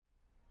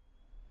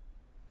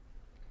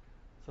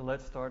So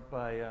let's start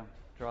by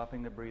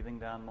dropping the breathing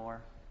down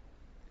more.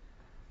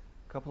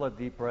 A couple of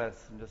deep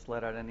breaths and just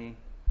let out any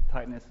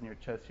tightness in your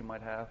chest you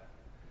might have.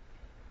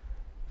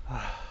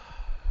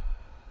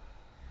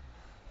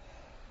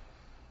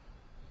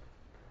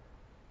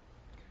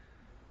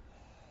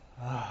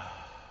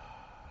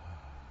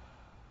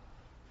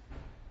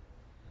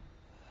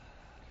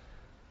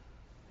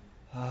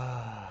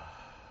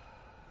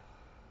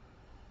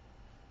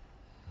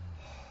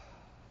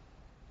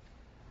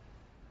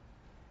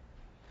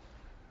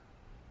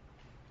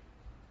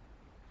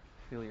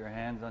 Feel your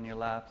hands on your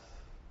laps.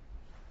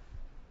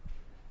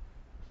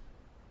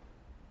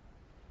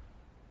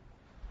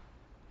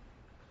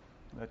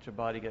 Let your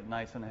body get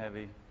nice and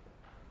heavy.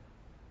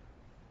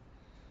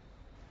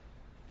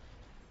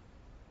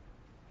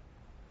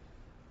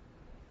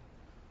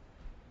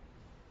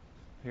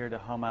 Hear the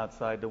hum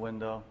outside the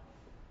window.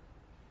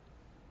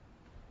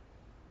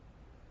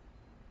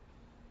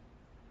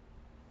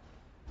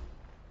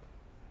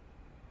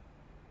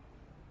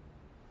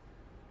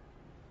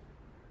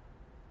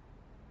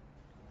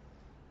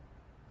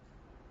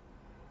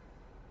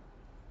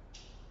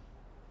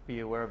 Be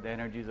aware of the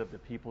energies of the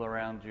people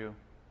around you.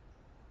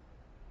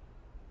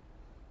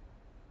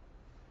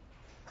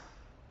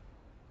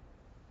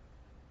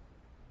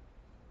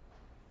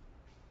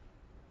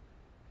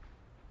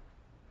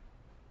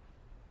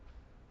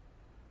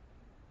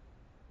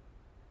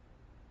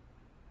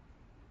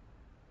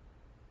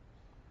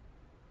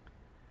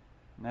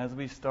 And as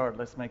we start,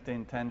 let's make the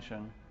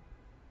intention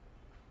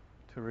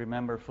to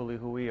remember fully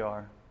who we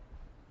are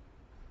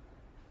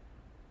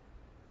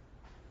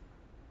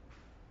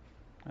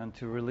and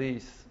to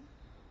release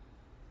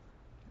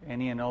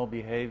any and all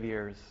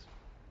behaviors,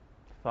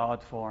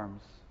 thought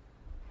forms,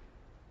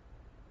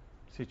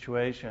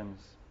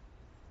 situations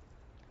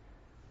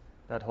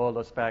that hold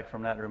us back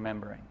from that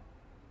remembering.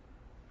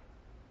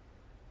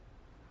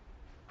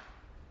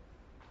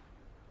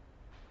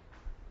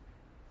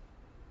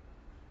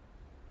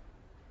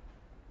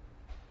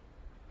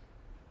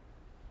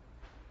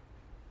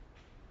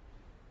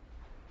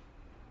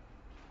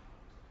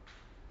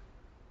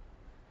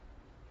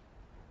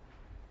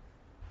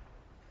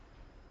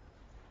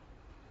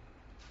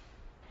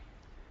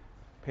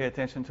 Pay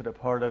attention to the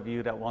part of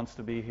you that wants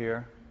to be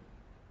here.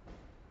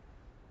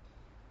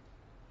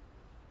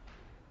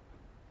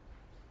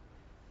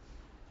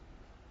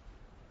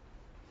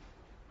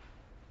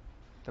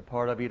 The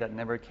part of you that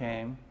never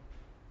came.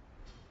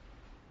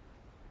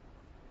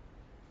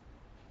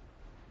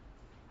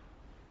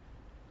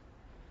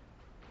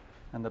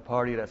 And the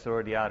party that's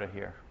already out of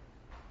here.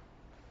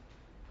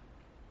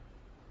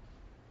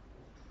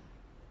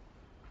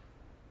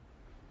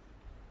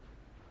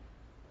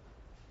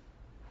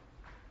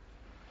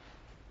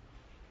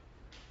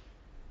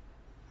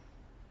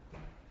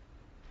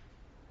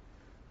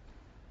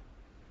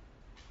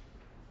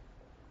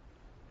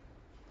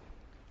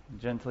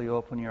 Gently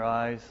open your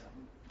eyes,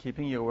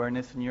 keeping your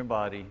awareness in your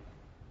body.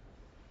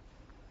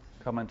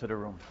 Come into the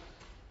room.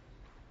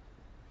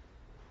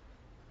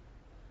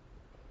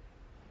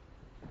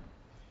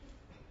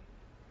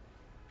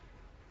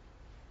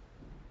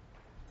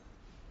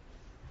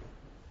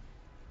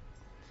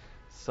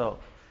 So,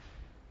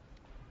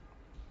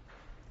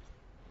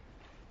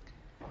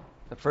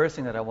 the first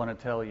thing that I want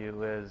to tell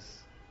you is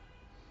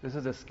this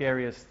is the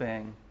scariest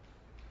thing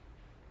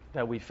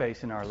that we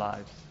face in our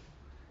lives.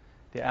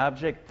 The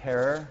abject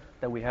terror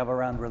that we have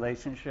around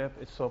relationship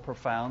is so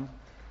profound,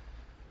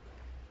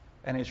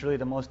 and it's really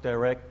the most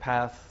direct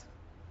path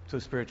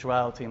to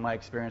spirituality in my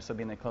experience of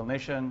being a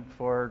clinician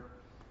for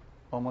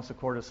almost a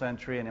quarter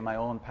century, and in my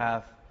own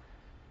path,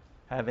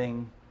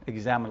 having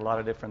examined a lot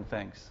of different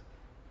things.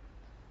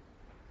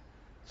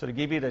 So to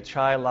give you the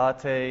chai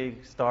latte,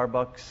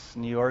 Starbucks,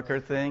 New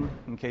Yorker thing,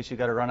 in case you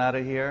got to run out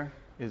of here,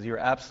 is you're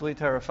absolutely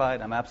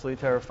terrified, I'm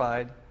absolutely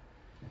terrified,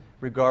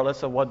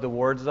 regardless of what the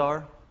words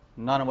are.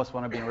 None of us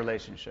want to be in a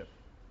relationship.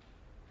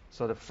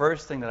 So the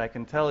first thing that I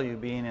can tell you,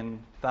 being in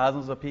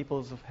thousands of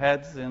people's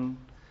heads in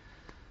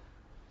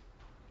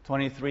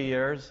 23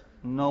 years,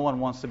 no one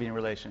wants to be in a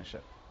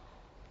relationship.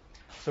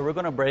 So we're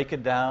going to break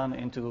it down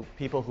into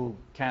people who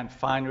can't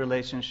find a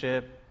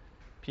relationship,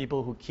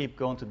 people who keep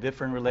going to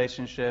different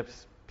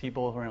relationships,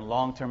 people who are in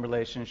long-term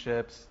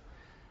relationships.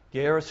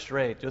 Get her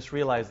straight. Just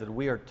realize that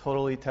we are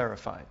totally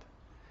terrified.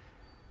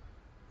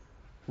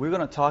 We're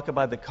going to talk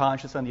about the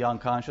conscious and the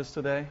unconscious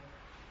today.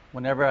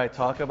 Whenever I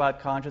talk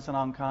about conscious and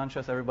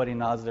unconscious, everybody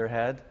nods their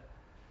head.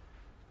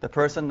 The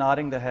person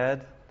nodding the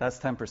head, that's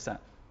 10%.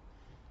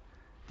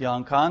 The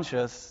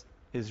unconscious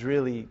is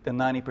really the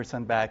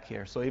 90% back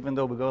here. So even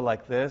though we go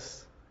like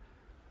this,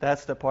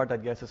 that's the part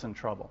that gets us in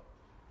trouble.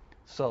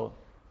 So,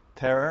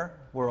 terror,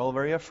 we're all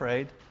very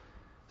afraid.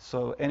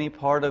 So any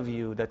part of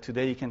you that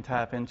today you can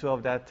tap into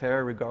of that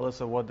terror, regardless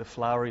of what the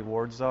flowery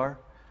words are,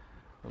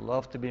 I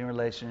love to be in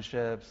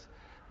relationships.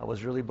 I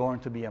was really born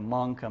to be a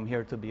monk. I'm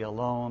here to be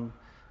alone.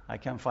 I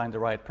can't find the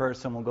right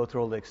person. We'll go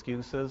through all the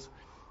excuses.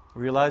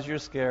 Realize you're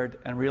scared,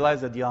 and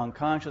realize that the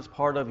unconscious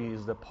part of you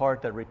is the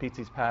part that repeats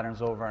these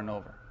patterns over and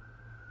over.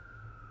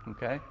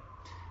 Okay?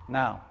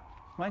 Now,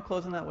 mind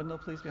closing that window,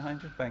 please,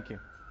 behind you? Thank you.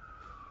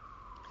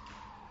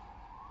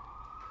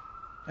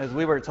 As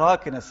we were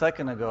talking a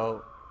second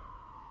ago,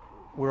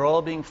 we're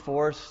all being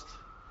forced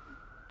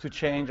to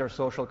change our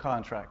social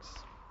contracts.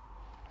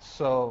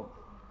 So,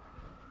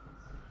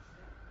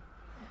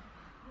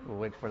 we'll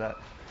wait for that.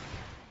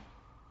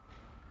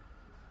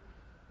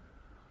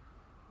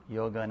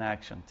 Yoga in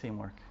action,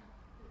 teamwork.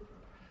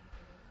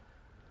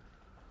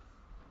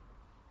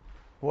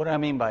 What do I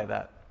mean by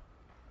that?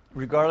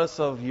 Regardless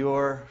of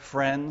your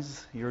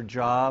friends, your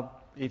job,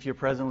 if you're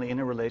presently in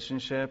a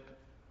relationship,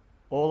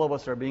 all of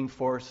us are being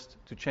forced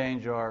to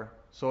change our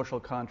social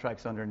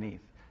contracts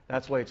underneath.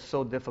 That's why it's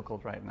so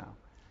difficult right now.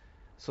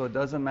 So it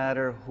doesn't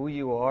matter who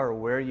you are or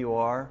where you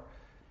are.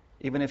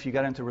 Even if you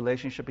got into a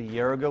relationship a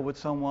year ago with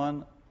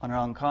someone, on an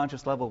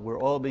unconscious level, we're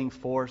all being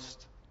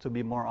forced to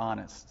be more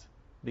honest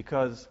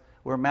because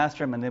we're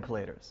master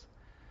manipulators.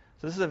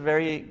 So this is a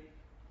very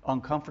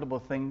uncomfortable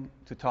thing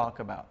to talk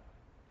about.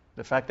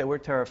 The fact that we're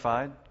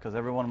terrified, because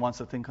everyone wants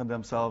to think of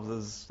themselves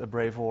as a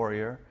brave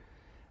warrior,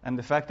 and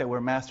the fact that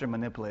we're master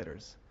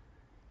manipulators,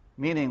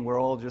 meaning we're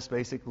all just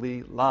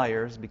basically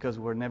liars because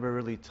we're never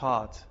really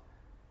taught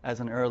as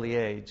an early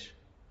age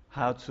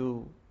how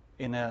to,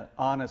 in an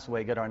honest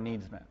way, get our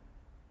needs met.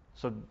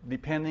 So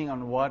depending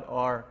on what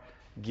our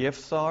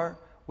gifts are,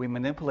 we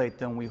manipulate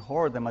them, we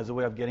hoard them as a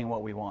way of getting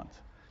what we want.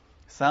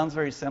 Sounds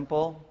very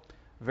simple,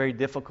 very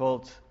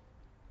difficult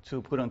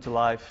to put into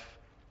life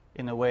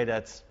in a way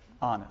that's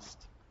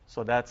honest.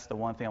 So that's the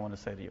one thing I want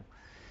to say to you.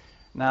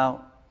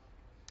 Now,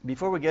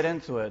 before we get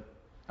into it,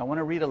 I want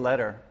to read a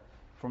letter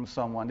from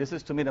someone. This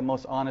is, to me, the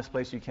most honest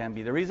place you can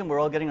be. The reason we're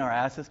all getting our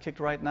asses kicked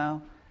right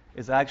now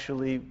is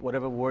actually,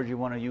 whatever word you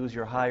want to use,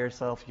 your higher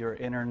self, your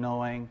inner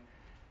knowing,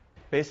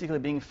 basically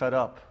being fed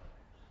up,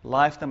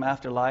 lifetime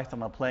after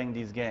lifetime of playing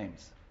these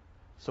games.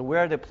 So we're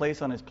at a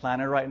place on this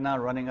planet right now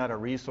running out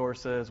of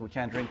resources. We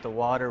can't drink the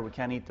water. We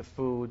can't eat the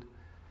food.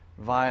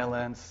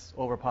 Violence,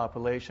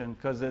 overpopulation,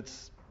 because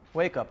it's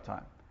wake-up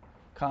time.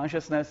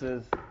 Consciousness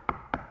is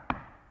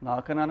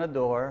knocking on a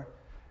door,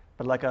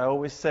 but like I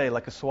always say,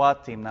 like a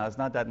SWAT team now, it's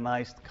not that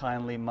nice,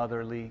 kindly,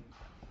 motherly,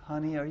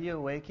 honey, are you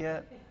awake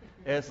yet?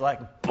 It's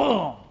like,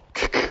 boom,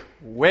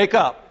 wake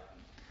up.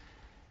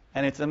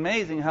 And it's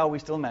amazing how we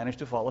still manage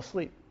to fall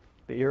asleep.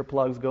 The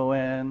earplugs go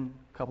in,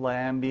 a couple of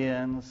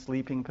Ambien,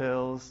 sleeping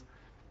pills,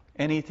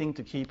 anything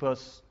to keep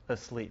us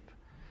asleep.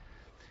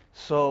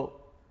 So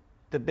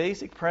the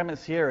basic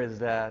premise here is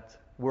that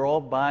we're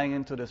all buying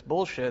into this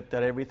bullshit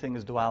that everything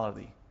is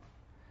duality.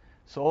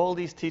 So all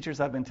these teachers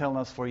have been telling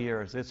us for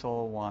years, it's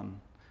all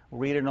one.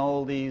 Reading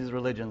all these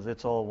religions,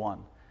 it's all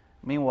one.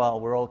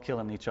 Meanwhile, we're all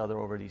killing each other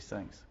over these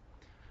things.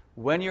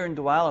 When you're in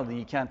duality,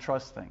 you can't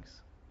trust things.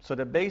 So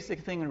the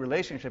basic thing in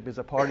relationship is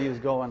a party is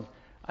going,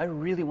 I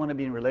really want to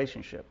be in a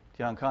relationship.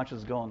 The unconscious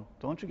is going,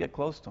 don't you get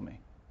close to me.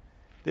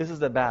 This is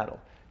the battle.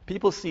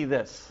 People see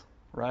this,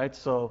 right?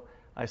 So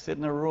I sit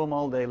in a room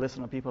all day,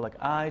 listen to people like,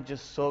 I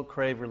just so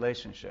crave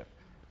relationship.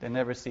 They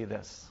never see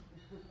this.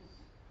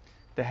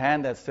 The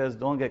hand that says,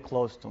 don't get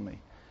close to me.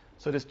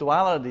 So this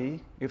duality,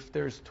 if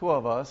there's two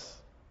of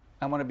us,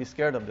 I'm going to be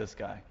scared of this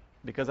guy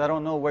because I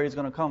don't know where he's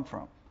going to come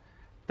from.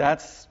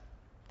 That's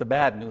the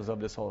bad news of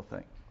this whole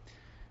thing.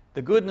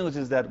 The good news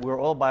is that we're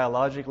all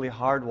biologically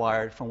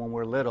hardwired from when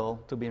we're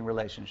little to be in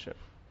relationship.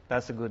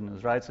 That's the good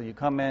news, right? So you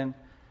come in,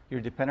 you're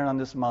dependent on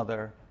this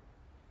mother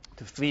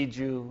to feed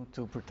you,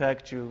 to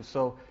protect you.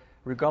 So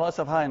regardless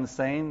of how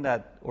insane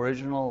that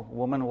original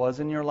woman was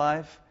in your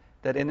life,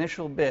 that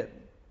initial bit,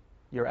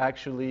 you're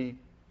actually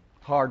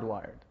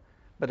hardwired.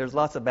 But there's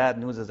lots of bad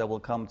news that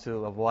will come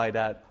to of why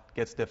that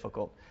gets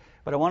difficult.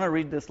 But I want to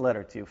read this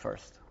letter to you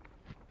first.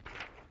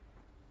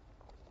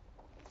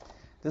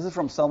 This is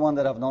from someone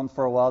that I've known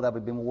for a while, that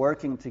we've been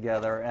working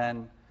together,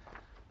 and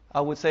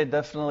I would say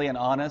definitely an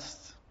honest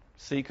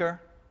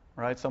seeker,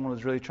 right? Someone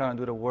who's really trying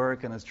to do the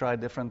work and has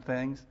tried different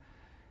things,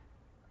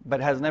 but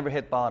has never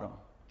hit bottom.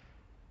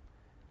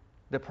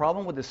 The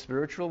problem with the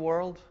spiritual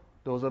world,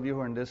 those of you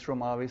who are in this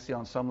room, obviously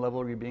on some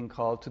level you're being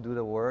called to do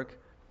the work,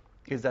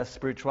 is that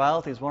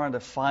spirituality is one of the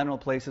final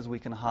places we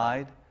can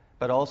hide,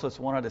 but also it's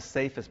one of the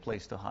safest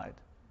places to hide,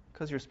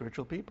 because you're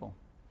spiritual people,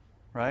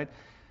 right?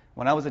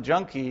 When I was a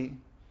junkie,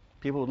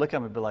 people would look at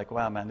me and be like,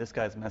 wow, man, this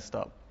guy's messed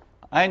up.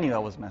 I knew I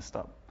was messed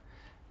up.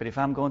 But if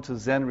I'm going to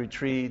Zen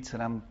retreats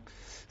and I'm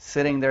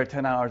sitting there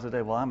 10 hours a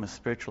day, well, I'm a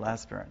spiritual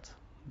aspirant.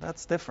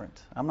 That's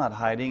different. I'm not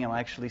hiding. I'm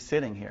actually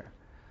sitting here.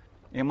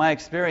 In my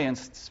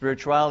experience,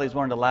 spirituality is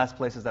one of the last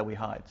places that we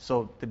hide.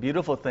 So the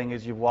beautiful thing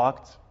is you've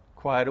walked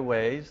quite a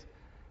ways,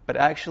 but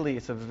actually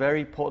it's a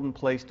very potent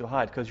place to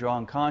hide because your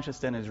unconscious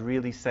then is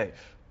really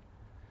safe.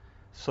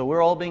 So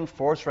we're all being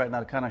forced right now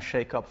to kind of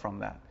shake up from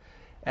that.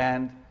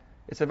 And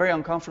it's a very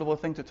uncomfortable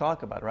thing to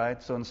talk about,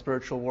 right? So in the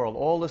spiritual world,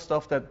 all the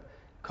stuff that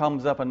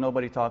comes up and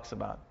nobody talks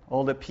about,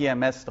 all the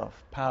PMS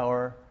stuff,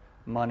 power,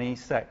 money,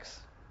 sex,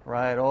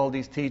 right? All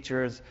these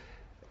teachers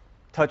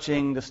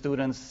touching the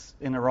students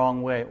in the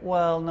wrong way.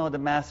 Well, no, the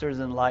master is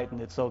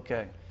enlightened, it's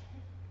okay.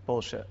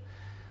 Bullshit.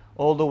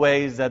 All the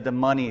ways that the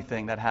money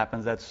thing that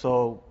happens that's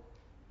so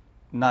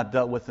not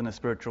dealt with in the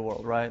spiritual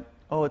world, right?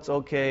 oh, it's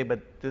okay,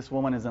 but this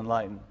woman is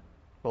enlightened.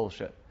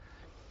 Bullshit.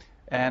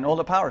 And all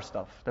the power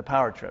stuff, the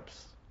power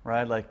trips,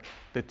 right? Like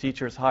the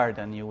teacher's higher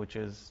than you, which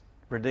is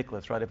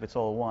ridiculous, right? If it's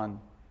all one,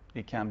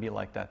 it can't be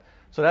like that.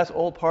 So that's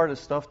all part of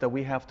the stuff that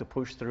we have to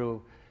push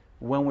through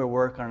when we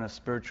work on a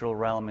spiritual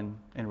realm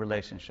in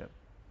relationship.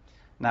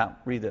 Now,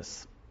 read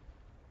this.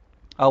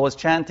 I was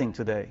chanting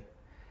today,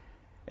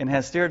 and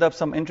has stirred up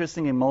some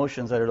interesting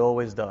emotions that it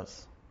always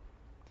does.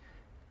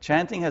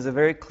 Chanting has a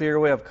very clear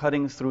way of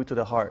cutting through to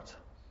the heart.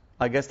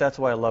 I guess that's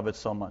why I love it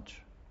so much.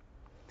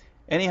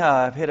 Anyhow,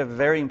 I've hit a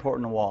very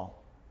important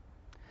wall.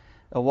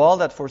 A wall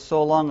that for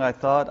so long I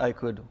thought I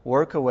could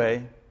work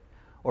away,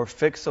 or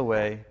fix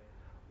away,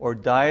 or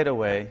diet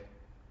away,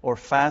 or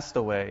fast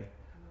away,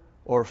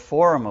 or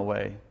form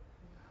away,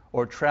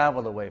 or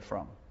travel away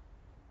from.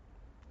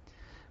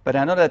 But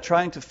I know that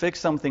trying to fix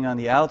something on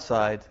the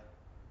outside,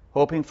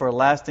 hoping for a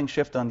lasting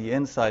shift on the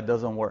inside,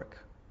 doesn't work.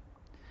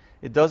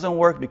 It doesn't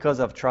work because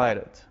I've tried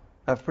it.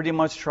 I've pretty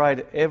much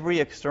tried every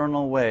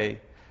external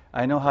way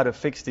I know how to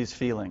fix these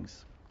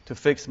feelings, to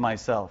fix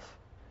myself,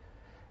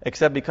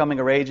 except becoming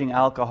a raging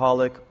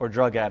alcoholic or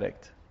drug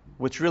addict,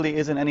 which really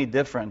isn't any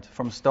different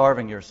from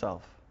starving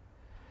yourself,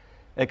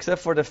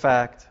 except for the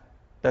fact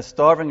that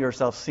starving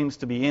yourself seems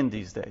to be in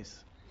these days.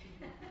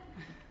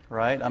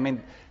 Right? I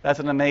mean, that's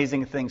an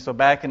amazing thing. So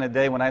back in the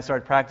day when I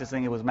started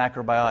practicing, it was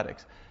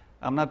macrobiotics.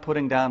 I'm not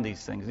putting down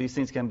these things. These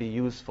things can be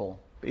useful.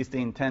 It's the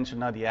intention,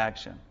 not the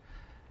action.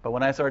 But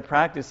when I started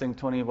practicing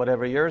 20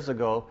 whatever years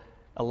ago,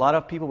 a lot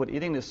of people with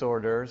eating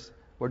disorders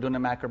were doing the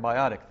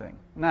macrobiotic thing.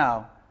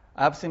 Now,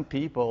 I've seen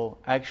people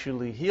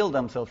actually heal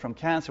themselves from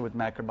cancer with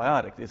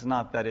macrobiotics. It's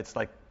not that it's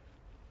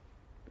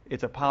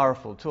a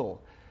powerful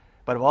tool.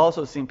 But I've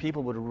also seen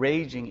people with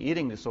raging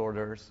eating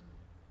disorders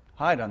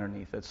hide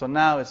underneath it. So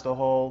now it's the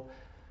whole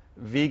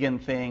vegan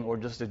thing, or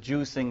just the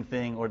juicing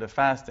thing, or the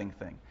fasting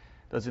thing.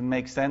 Does it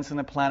make sense in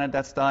a planet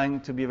that's dying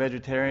to be a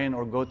vegetarian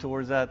or go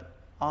towards that?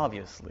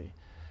 Obviously.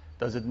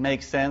 Does it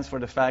make sense for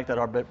the fact that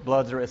our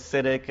bloods are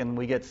acidic and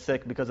we get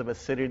sick because of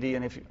acidity?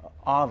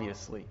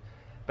 Obviously.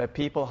 But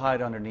people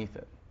hide underneath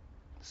it.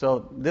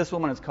 So this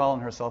woman is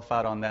calling herself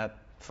out on that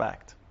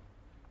fact.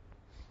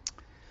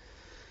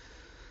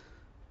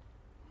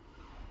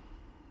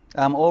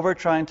 I'm over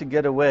trying to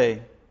get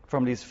away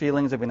from these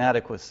feelings of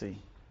inadequacy,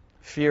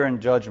 fear and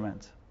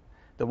judgment,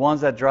 the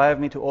ones that drive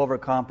me to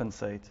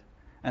overcompensate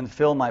and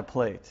fill my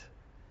plate,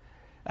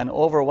 and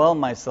overwhelm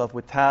myself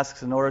with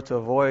tasks in order to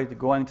avoid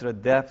going to the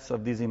depths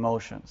of these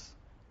emotions.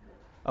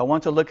 I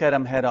want to look at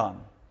them head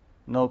on,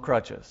 no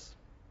crutches.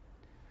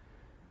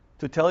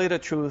 To tell you the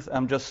truth,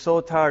 I'm just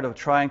so tired of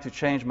trying to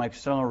change my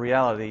external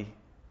reality,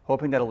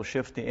 hoping that it will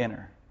shift the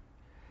inner.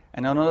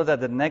 And I know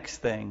that the next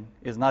thing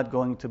is not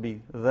going to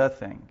be the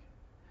thing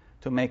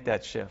to make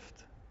that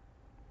shift.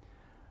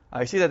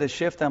 I see that the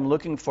shift I'm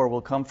looking for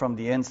will come from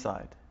the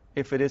inside.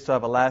 If it is to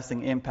have a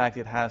lasting impact,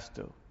 it has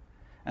to.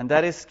 And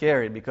that is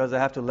scary because I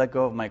have to let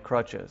go of my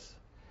crutches.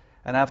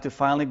 And I have to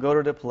finally go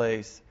to the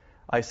place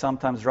I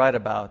sometimes write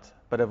about,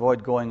 but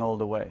avoid going all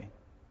the way.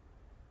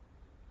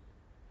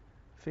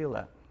 Feel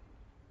that.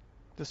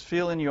 Just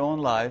feel in your own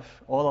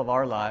life, all of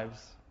our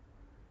lives,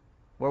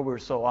 where we're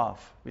so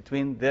off.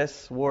 Between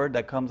this word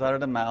that comes out of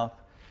the mouth,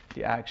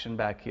 the action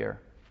back here,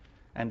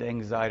 and the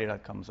anxiety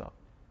that comes up.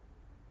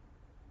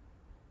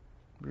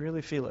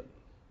 Really feel it.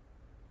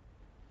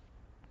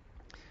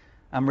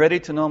 I'm ready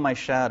to know my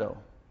shadow.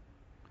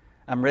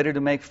 I'm ready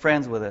to make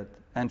friends with it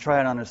and try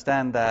and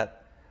understand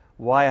that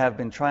why I have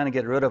been trying to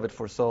get rid of it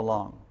for so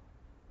long.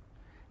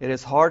 It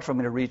is hard for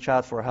me to reach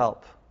out for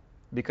help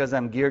because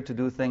I'm geared to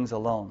do things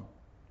alone.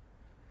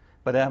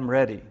 But I'm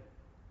ready,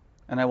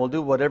 and I will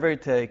do whatever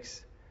it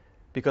takes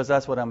because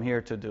that's what I'm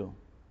here to do,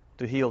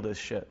 to heal this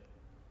shit.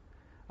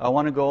 I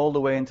want to go all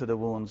the way into the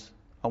wounds.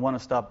 I want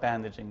to stop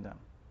bandaging them.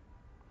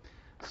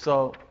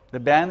 So the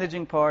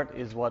bandaging part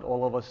is what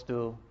all of us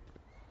do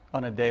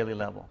on a daily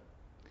level.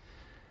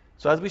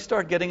 So as we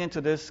start getting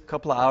into this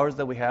couple of hours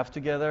that we have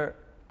together,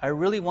 I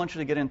really want you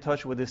to get in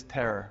touch with this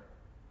terror.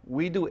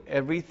 We do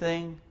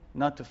everything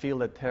not to feel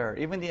that terror.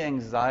 Even the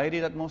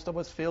anxiety that most of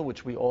us feel,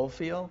 which we all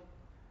feel,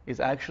 is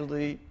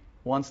actually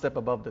one step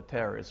above the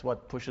terror. It's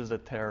what pushes the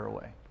terror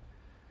away.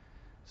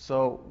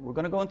 So we're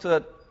going to go into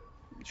that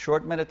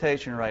short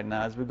meditation right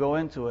now. As we go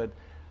into it,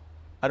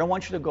 I don't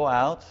want you to go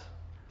out.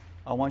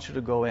 I want you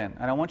to go in.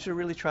 And I want you to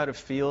really try to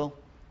feel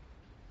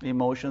the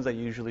emotions that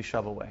you usually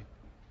shove away.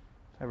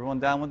 Everyone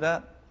down with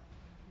that?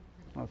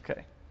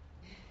 Okay.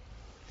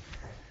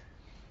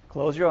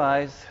 Close your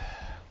eyes.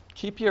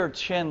 Keep your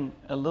chin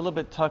a little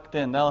bit tucked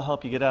in. That'll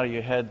help you get out of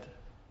your head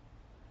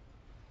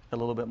a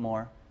little bit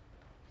more.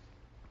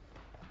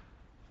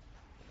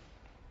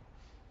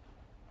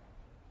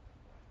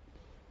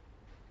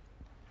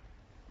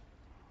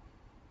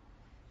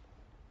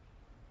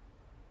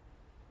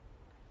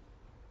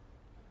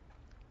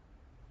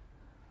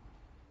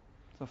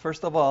 So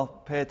first of all,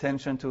 pay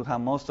attention to how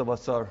most of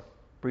us are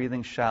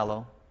breathing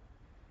shallow.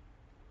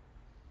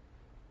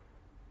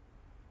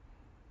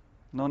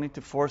 No need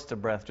to force the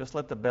breath. Just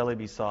let the belly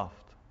be soft.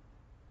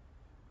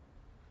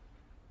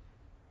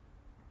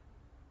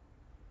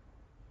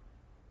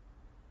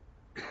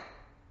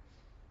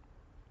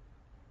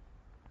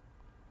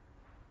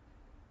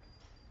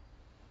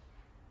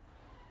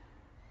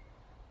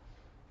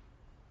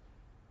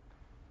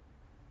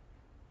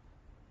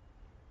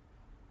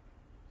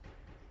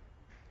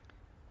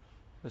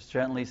 Just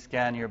gently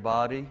scan your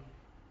body.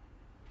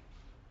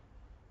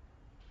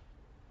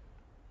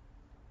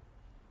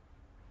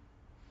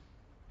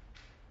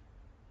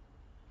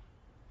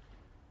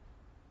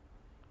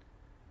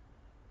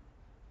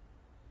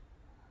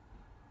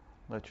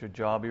 Let your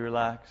jaw be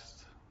relaxed.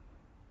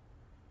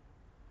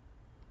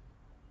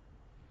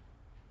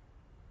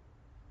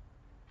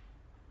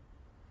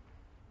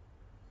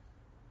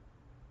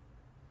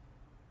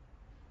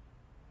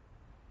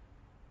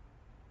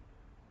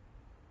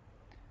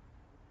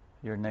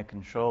 Your neck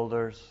and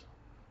shoulders.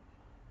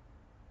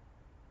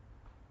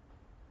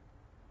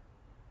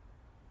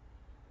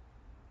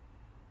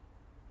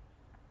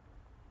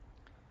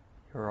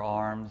 Your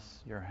arms,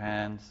 your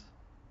hands.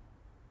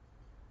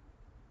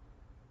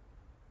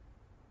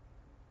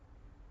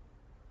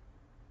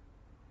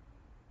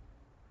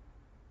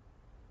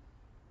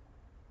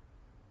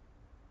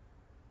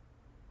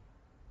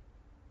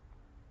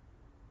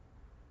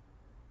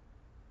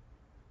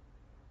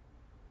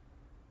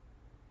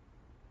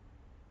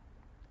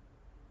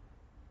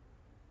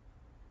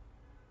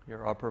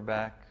 Your upper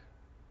back,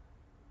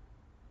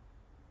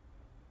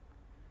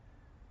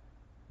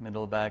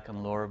 middle back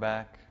and lower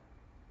back.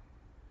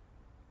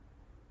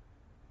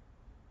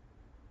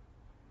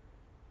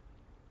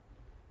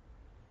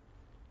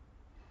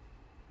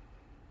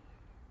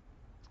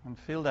 And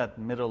feel that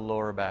middle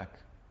lower back.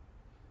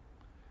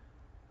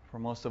 For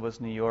most of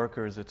us New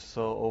Yorkers, it's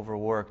so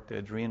overworked. The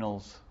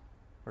adrenals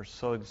are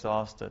so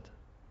exhausted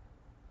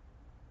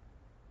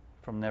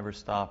from never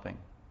stopping.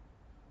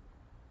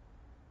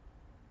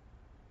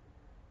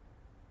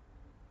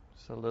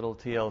 So a little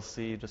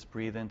TLC, just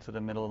breathe into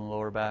the middle and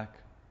lower back.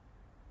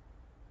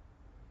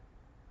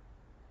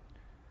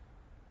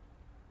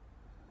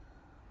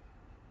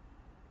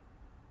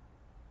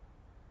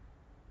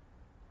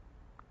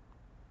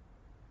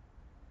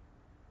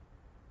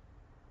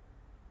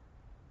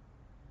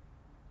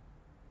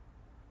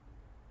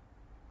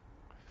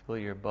 Feel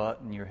your butt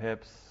and your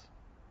hips.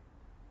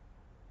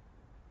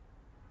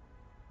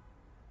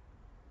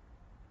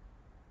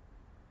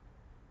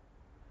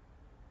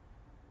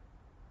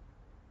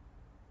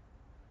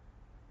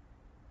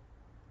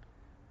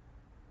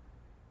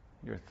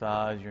 Your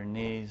thighs, your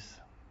knees.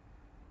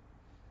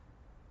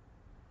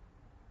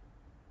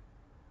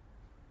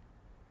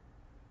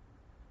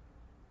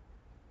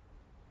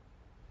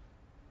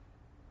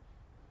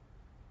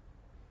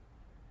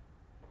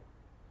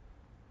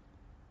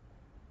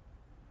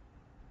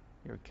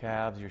 Your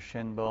calves, your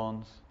shin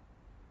bones.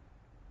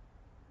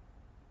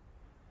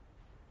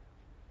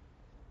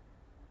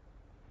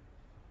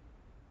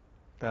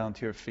 Down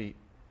to your feet.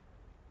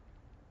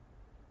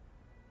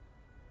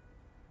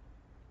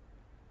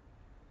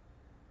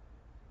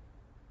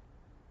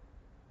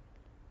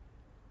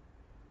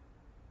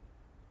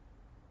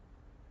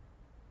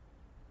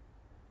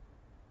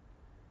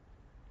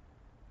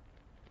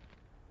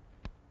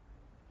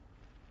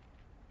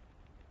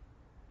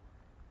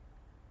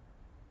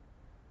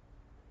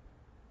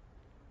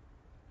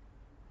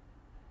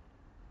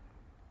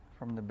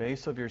 From the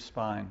base of your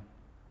spine,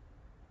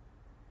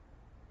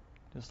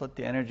 just let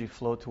the energy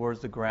flow towards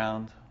the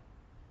ground.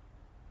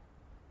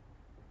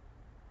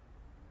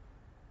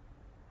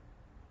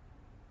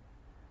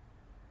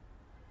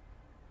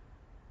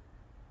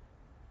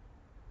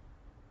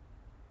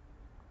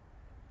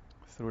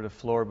 Through the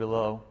floor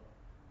below.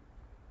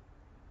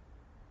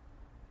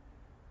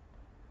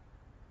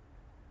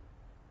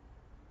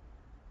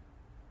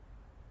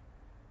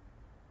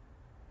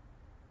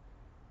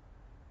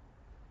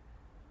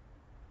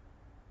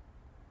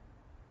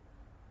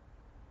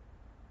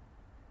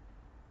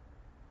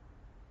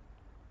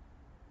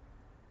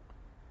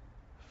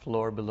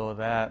 Floor below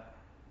that.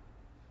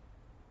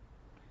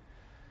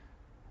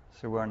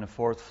 So we're on the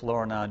 4th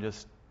floor now.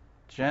 Just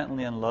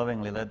gently and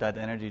lovingly let that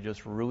energy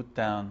just root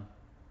down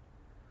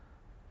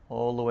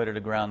all the way to the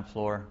ground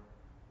floor,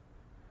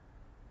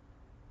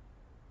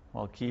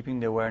 while keeping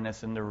the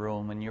awareness in the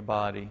room, in your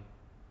body.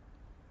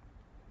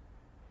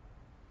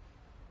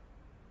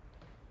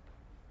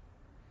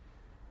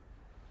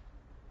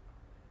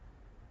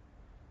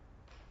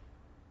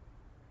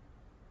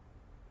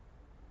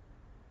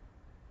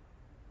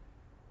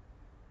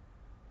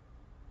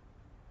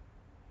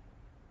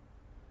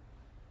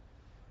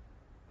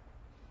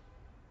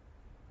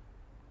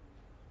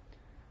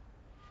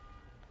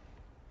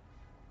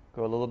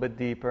 Go a little bit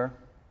deeper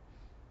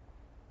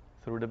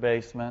through the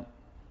basement.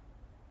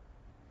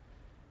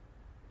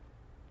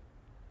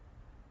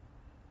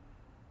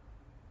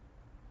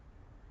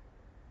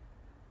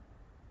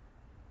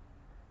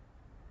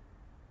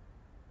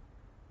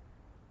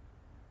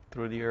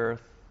 Through the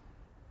earth.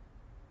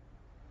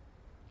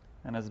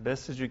 And as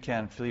best as you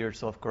can, feel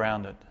yourself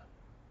grounded.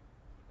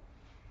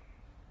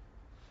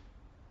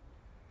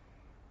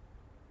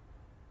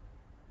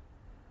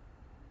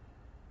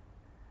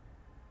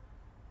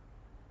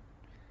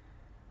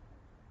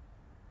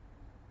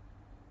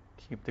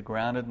 Keep the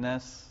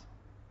groundedness.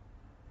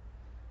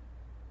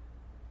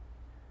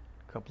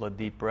 A couple of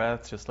deep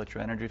breaths. Just let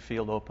your energy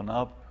field open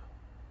up.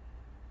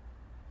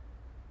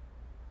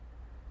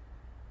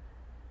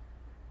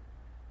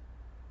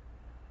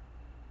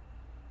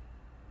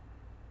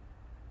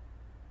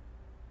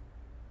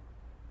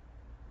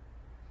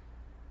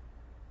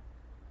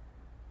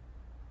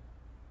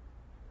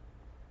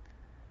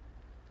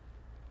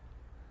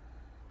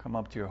 Come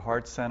up to your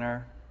heart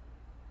center.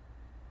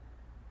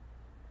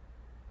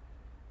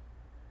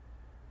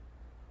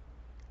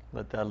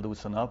 Let that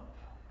loosen up,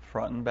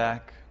 front and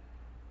back.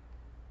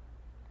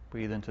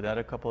 Breathe into that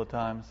a couple of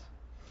times.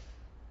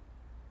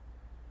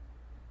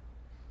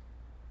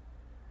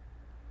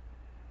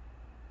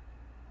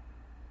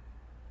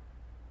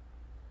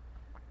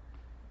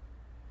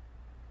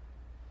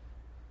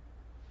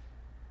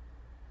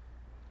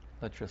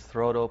 Let your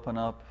throat open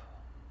up.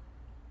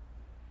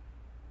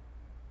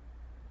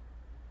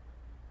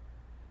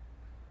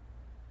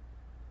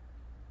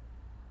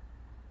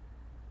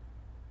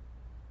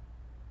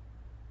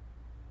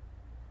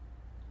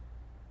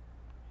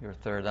 Your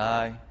third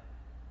eye.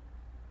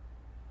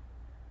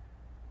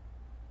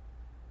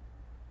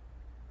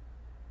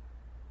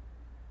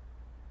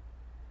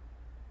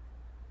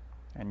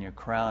 And your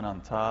crown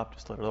on top,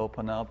 just let it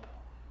open up.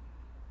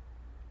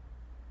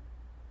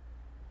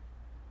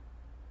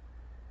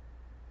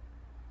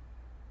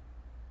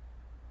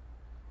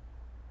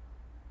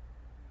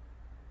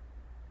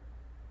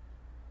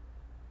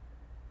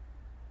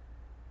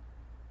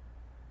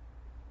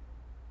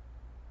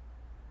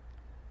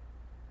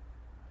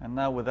 And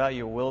now without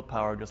your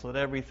willpower, just let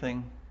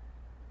everything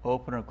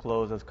open or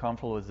close as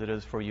comfortable as it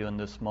is for you in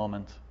this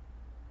moment.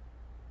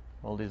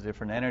 All these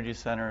different energy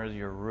centers,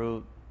 your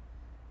root.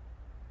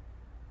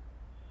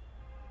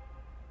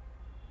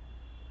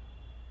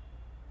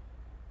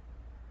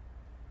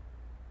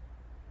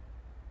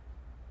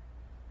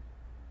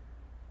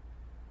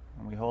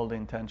 And we hold the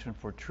intention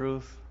for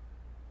truth.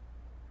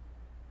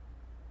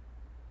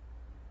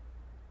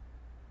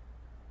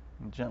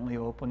 And gently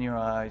open your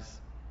eyes,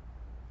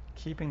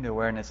 keeping the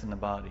awareness in the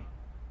body.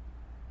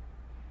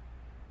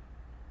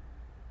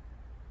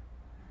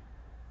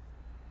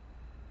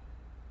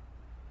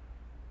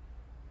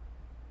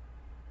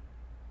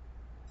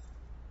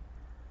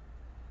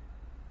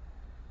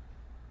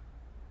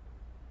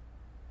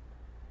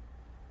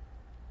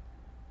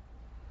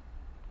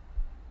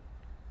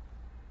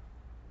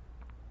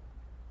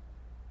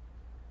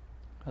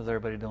 How's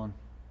everybody doing?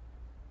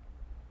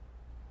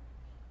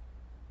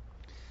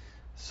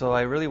 So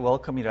I really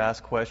welcome you to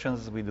ask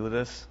questions as we do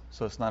this,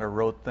 so it's not a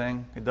rote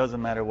thing. It doesn't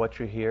matter what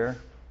you hear.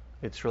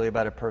 It's really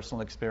about a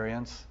personal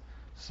experience.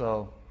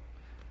 So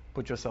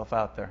put yourself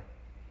out there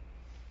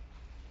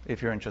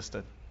if you're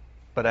interested.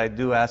 But I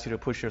do ask you to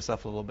push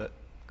yourself a little bit,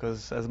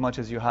 because as much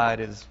as you hide,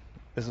 this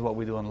is what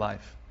we do in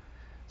life.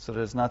 So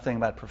there's nothing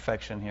about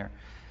perfection here.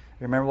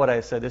 Remember what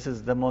I said, this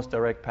is the most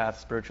direct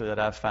path spiritually that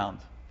I've found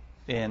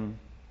in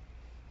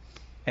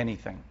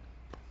anything,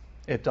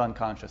 if done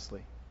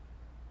consciously.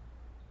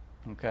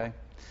 Okay?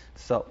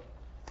 So,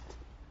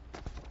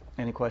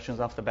 any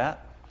questions off the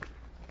bat?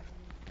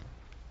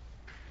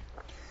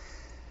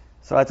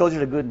 So I told you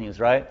the good news,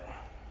 right?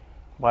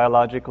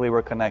 Biologically,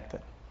 we're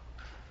connected.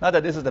 Not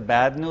that this is the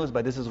bad news,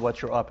 but this is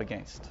what you're up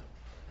against.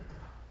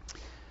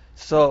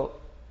 So,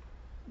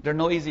 there are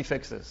no easy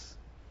fixes,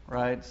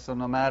 right? So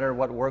no matter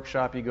what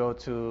workshop you go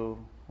to,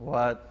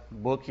 what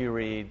book you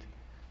read,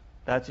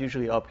 that's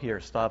usually up here,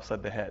 stops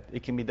at the head.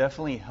 It can be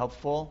definitely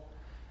helpful,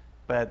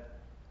 but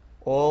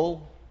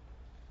all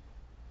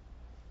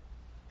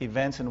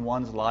events in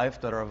one's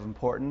life that are of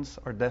importance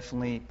are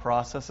definitely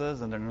processes,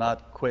 and they're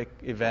not quick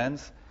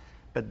events.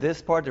 But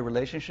this part, the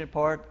relationship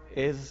part,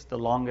 is the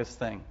longest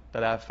thing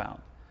that I've found.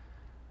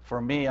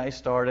 For me, I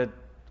started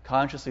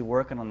consciously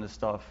working on this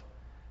stuff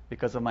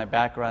because of my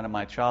background and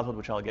my childhood,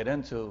 which I'll get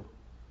into.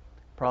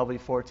 Probably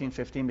 14,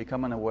 15,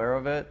 becoming aware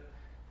of it.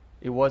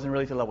 It wasn't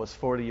really till I was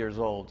 40 years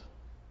old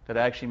that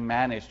I actually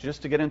managed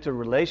just to get into a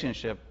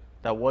relationship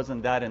that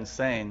wasn't that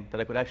insane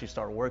that I could actually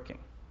start working.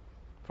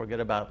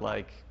 Forget about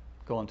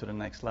going to the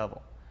next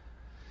level.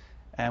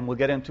 And we'll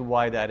get into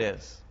why that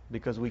is.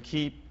 Because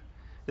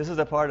this is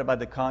the part about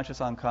the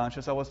conscious,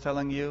 unconscious I was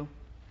telling you.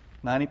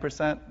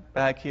 90%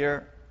 back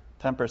here,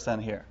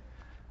 10% here.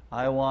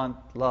 I want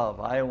love.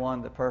 I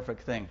want the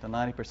perfect thing. The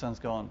 90% is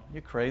going,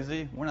 you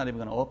crazy? We're not even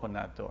going to open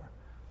that door.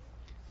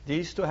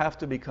 These two have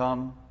to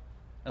become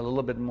a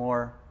little bit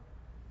more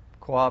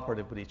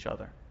cooperative with each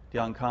other. The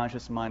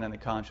unconscious mind and the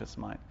conscious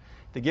mind.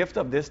 The gift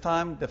of this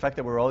time, the fact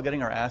that we're all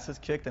getting our asses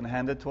kicked and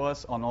handed to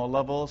us on all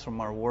levels,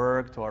 from our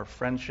work to our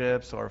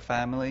friendships to our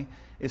family,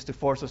 is to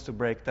force us to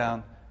break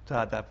down to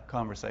have that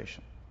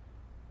conversation.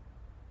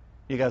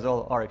 You guys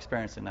all are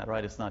experiencing that,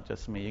 right? It's not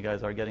just me. You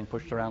guys are getting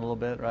pushed around a little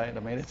bit, right? I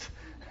mean,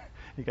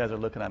 you guys are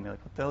looking at me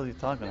like, what the hell are you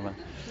talking about?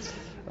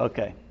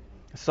 Okay,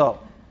 so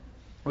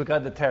we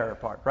got the terror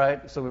part,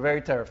 right? So we're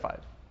very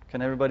terrified.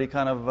 Can everybody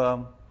kind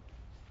of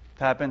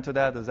tap into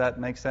that? Does that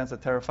make sense, the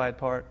terrified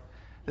part?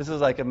 This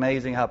is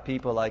amazing how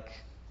people,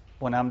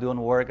 when I'm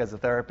doing work as a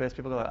therapist,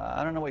 people go,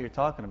 I don't know what you're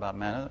talking about,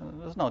 man.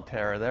 There's no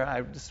terror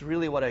there. It's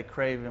really what I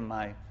crave in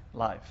my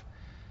life.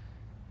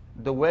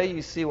 The way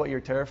you see what you're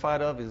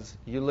terrified of is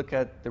you look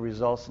at the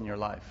results in your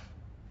life,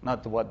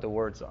 not what the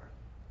words are.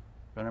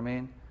 You know what I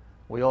mean?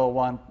 We all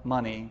want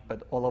money,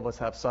 but all of us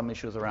have some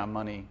issues around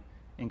money,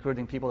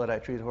 including people that I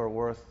treat who are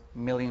worth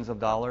millions of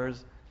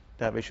dollars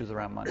that have issues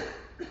around money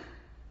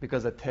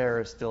because the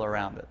terror is still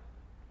around it.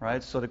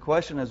 right? So the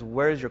question is,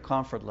 where is your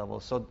comfort level?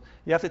 So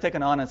you have to take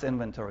an honest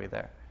inventory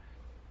there.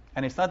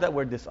 And it's not that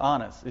we're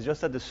dishonest. It's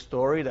just that the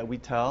story that we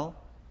tell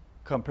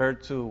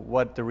compared to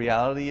what the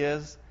reality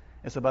is,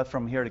 it's about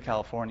from here to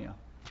California.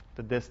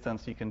 The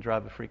distance you can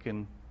drive a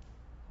freaking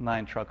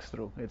 9 trucks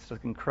through. It's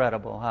just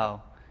incredible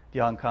how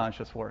the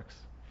unconscious works.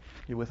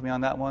 You with me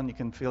on that one? You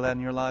can feel that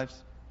in your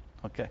lives?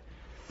 Okay.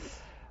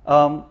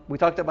 We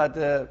talked about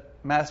the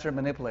master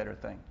manipulator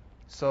thing.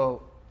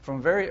 So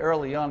from very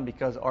early on,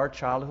 because our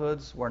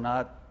childhoods were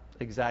not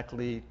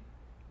exactly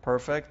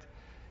perfect,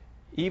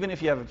 even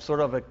if you have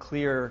sort of a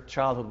clear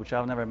childhood, which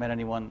I've never met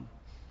anyone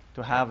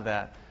to have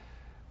that,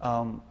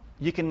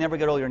 you can never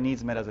get all your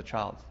needs met as a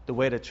child. The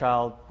way the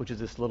child, which is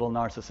this little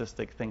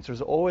narcissistic thing, so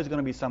there's always going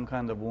to be some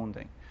kind of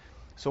wounding.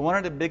 So one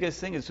of the biggest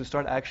things is to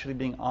start actually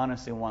being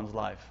honest in one's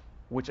life,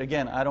 which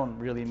again, I don't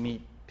really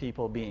meet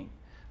people being.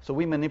 So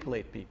we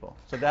manipulate people.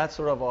 So that's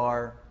sort of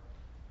our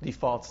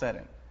default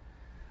setting.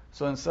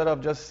 So instead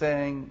of just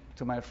saying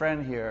to my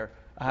friend here,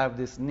 I have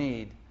this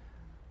need,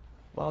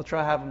 well, I'll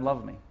try to have him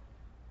love me.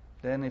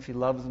 Then if he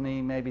loves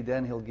me, maybe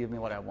then he'll give me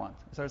what I want.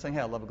 I start saying,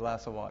 hey, I love a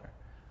glass of water.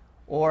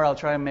 Or I'll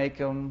try and make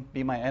him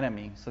be my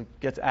enemy, so he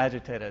gets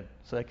agitated,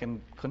 so I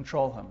can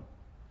control him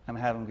and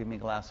have him give me a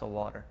glass of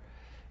water.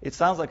 It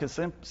sounds like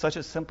such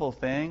a simple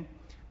thing.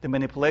 The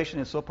manipulation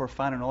is so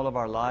profound in all of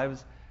our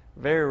lives.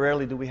 Very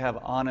rarely do we have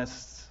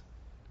honest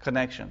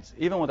connections,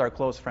 even with our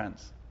close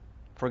friends.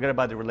 Forget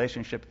about the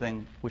relationship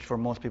thing, which for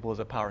most people is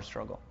a power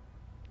struggle.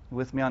 You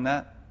with me on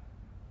that?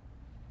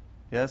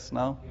 Yes?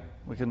 No?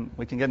 Yeah.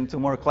 We can get into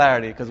more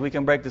clarity because we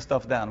can break this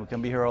stuff down. We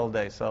can be here all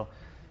day. So,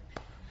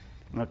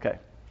 okay.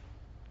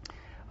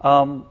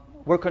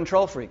 We're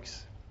control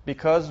freaks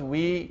because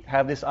we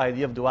have this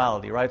idea of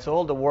duality, right? So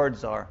all the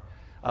words are,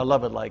 I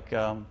love it, like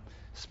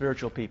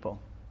spiritual people.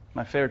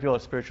 My favorite people are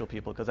spiritual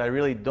people because I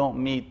really don't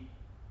meet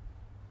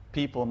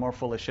people more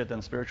full of shit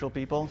than spiritual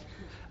people,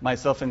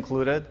 myself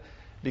included,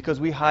 because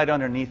we hide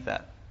underneath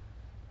that,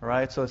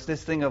 right? So it's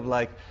this thing of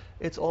like,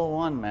 it's all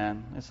one,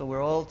 man. So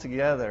we're all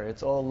together.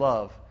 It's all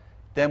love.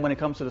 Then when it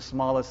comes to the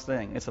smallest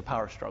thing, it's a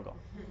power struggle,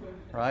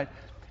 right?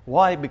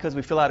 Why? Because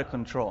we feel out of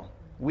control.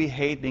 We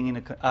hate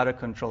being out of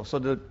control. So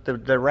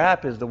the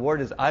rap is, the word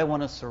is, I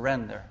want to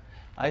surrender.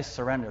 I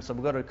surrender. So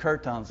we go to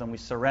kirtans and we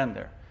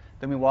surrender.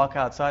 Then we walk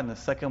outside and the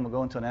second we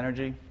go into an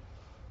energy,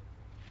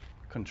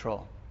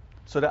 control.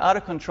 So the out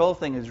of control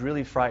thing is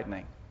really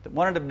frightening.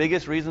 One of the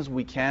biggest reasons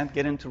we can't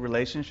get into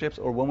relationships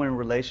or when we're in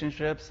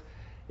relationships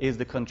is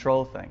the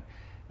control thing.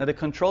 Now the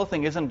control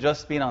thing isn't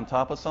just being on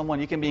top of someone.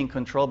 You can be in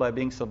control by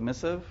being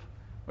submissive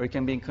or you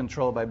can be in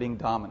control by being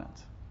dominant,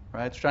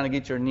 right? It's trying to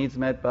get your needs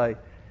met by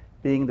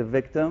being the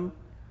victim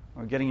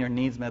or getting your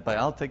needs met by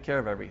I'll take care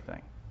of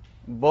everything.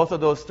 Both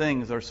of those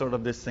things are sort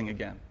of this thing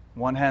again.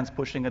 One hand's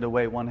pushing it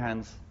away, one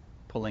hand's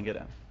pulling it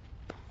in.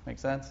 Make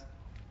sense?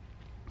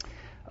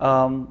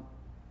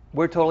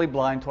 We're totally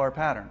blind to our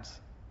patterns.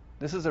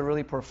 This is a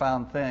really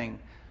profound thing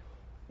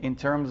in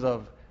terms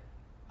of,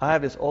 I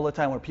have this all the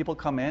time where people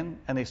come in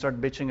and they start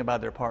bitching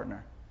about their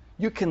partner.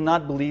 You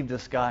cannot believe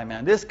this guy,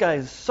 man. This guy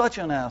is such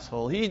an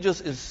asshole. He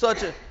just is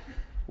such a...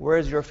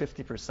 Where's your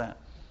 50%?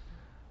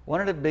 One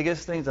of the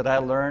biggest things that I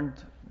learned,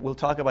 we'll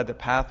talk about the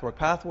Pathwork.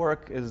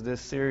 Pathwork is this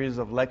series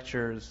of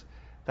lectures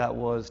that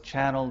was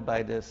channeled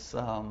by this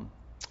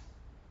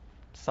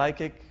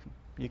psychic,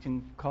 you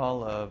can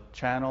call a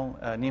channel,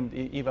 named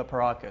Eva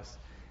Parakis.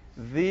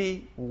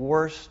 The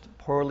worst,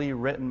 poorly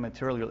written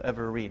material you'll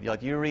ever read.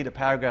 Like you read a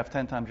paragraph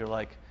 10 times, you're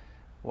like,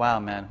 wow,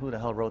 man, who the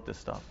hell wrote this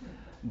stuff?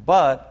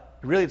 But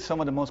really, it's some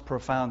of the most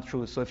profound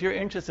truths. So if you're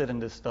interested in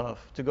this stuff,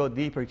 to go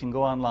deeper, you can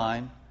go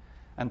online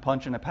and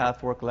punch in a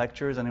Pathwork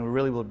lectures, and it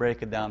really will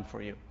break it down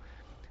for you.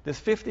 This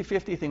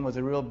 50-50 thing was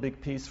a real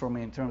big piece for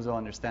me in terms of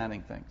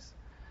understanding things.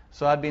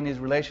 So I'd be in these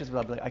relationships,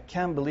 I'd be like, I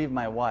can't believe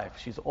my wife.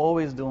 She's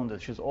always doing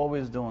this. She's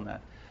always doing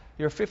that.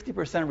 You're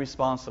 50%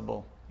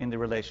 responsible in the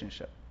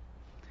relationship.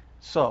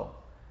 So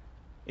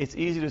it's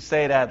easy to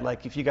say that,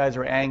 like, if you guys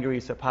are angry,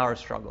 it's a power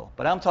struggle.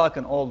 But I'm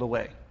talking all the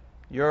way.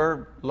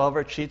 Your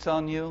lover cheats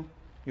on you,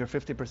 you're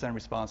 50%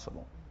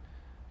 responsible.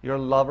 Your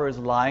lover is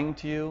lying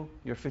to you,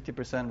 you're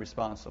 50%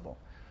 responsible.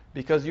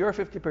 Because your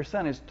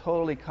 50% is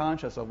totally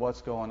conscious of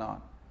what's going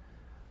on.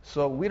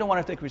 So we don't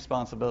want to take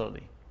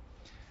responsibility.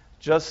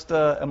 Just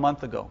a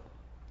month ago,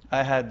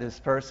 I had this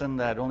person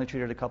that I'd only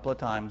treated a couple of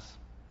times.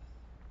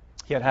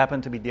 He had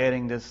happened to be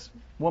dating this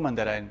woman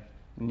that I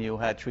knew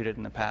had treated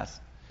in the past.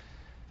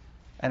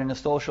 And in a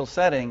social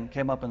setting,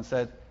 came up and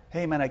said,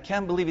 hey man, I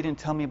can't believe you didn't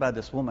tell me about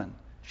this woman.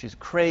 She's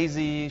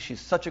crazy, she's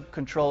such a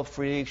control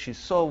freak, she's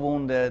so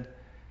wounded.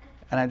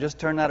 And I just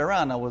turned that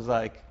around. I was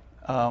like,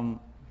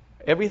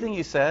 everything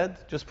you said,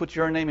 just put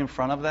your name in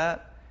front of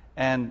that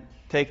and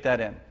take that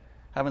in.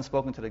 Haven't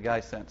spoken to the guy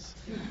since.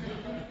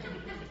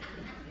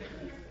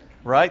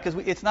 Right?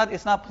 Because it's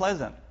not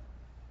pleasant.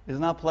 It's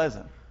not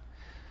pleasant.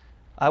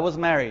 I was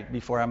married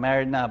before. I'm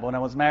married now, but when I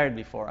was married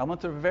before, I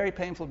went through a very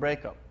painful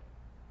breakup.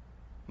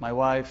 My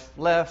wife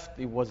left.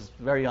 It was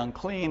very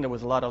unclean. There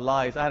was a lot of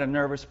lies. I had a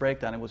nervous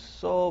breakdown. It was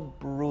so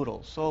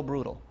brutal, so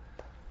brutal.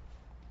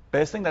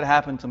 Best thing that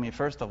happened to me,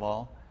 first of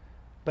all.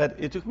 But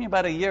it took me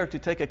about a year to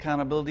take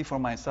accountability for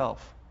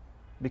myself.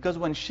 Because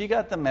when she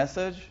got the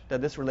message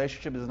that this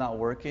relationship is not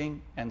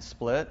working and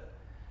split,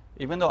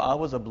 even though I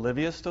was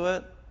oblivious to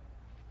it,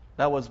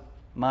 that was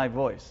my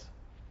voice,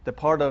 the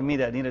part of me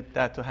that needed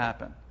that to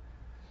happen.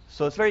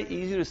 So it's very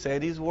easy to say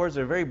these words.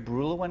 They're very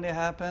brutal when they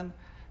happen,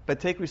 but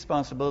take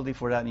responsibility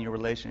for that in your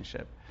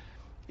relationship.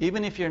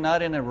 Even if you're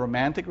not in a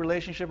romantic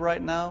relationship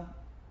right now,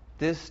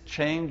 this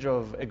change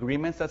of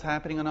agreements that's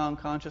happening on an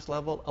unconscious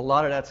level, a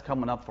lot of that's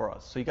coming up for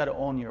us. So you got to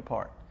own your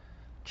part.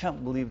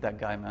 Can't believe that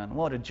guy, man.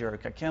 What a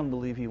jerk. I can't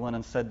believe he went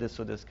and said this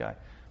to this guy.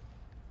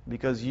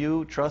 Because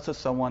you trusted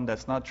someone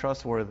that's not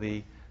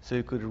trustworthy, so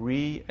you could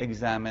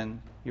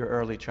re-examine your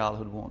early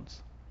childhood wounds.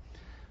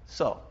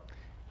 So,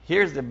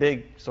 here's the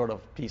big sort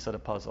of piece of the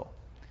puzzle.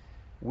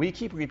 We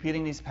keep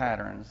repeating these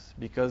patterns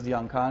because the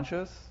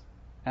unconscious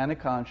and the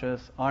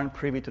conscious aren't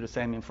privy to the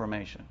same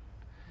information.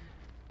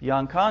 The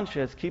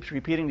unconscious keeps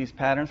repeating these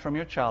patterns from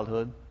your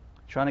childhood,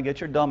 trying to get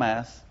your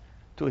dumbass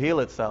to heal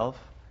itself.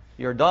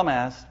 Your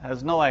dumbass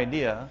has no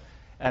idea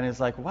and is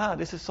like, wow,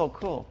 this is so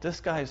cool. This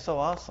guy is so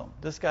awesome.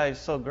 This guy is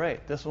so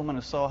great. This woman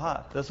is so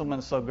hot. This woman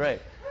is so great.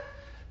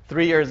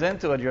 3 years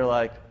into it, you're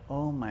like,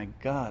 oh my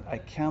God, I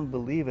can't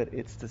believe it.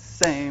 It's the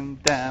same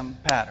damn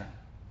pattern.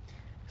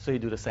 So you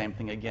do the same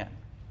thing again.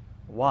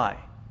 Why?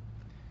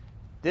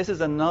 This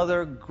is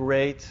another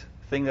great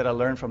thing that I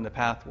learned from the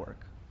path work.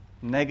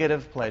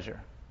 Negative pleasure.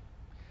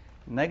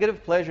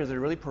 Negative pleasure is a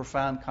really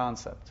profound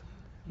concept.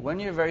 When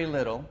you're very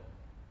little,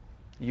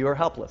 you're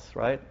helpless,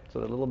 right? So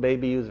the little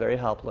baby is very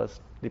helpless,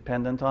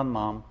 dependent on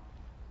mom.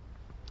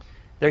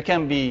 There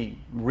can be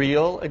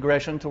real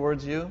aggression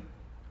towards you,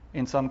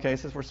 in some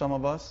cases for some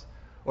of us,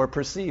 or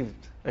perceived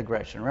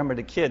aggression. Remember,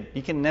 the kid,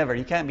 you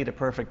can't be the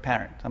perfect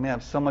parent. I mean, I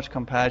have so much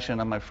compassion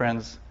on my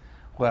friends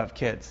who have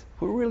kids,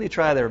 who really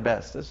try their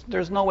best.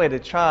 There's no way the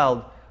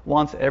child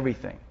wants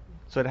everything,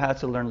 so it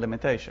has to learn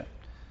limitation.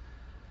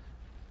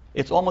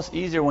 It's almost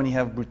easier when you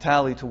have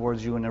brutality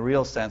towards you in a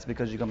real sense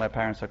because you go, my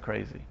parents are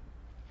crazy.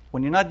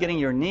 When you're not getting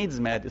your needs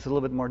met, it's a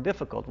little bit more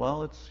difficult.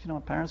 Well, it's, my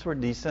parents were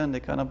decent,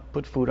 they kind of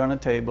put food on the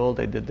table,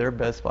 they did their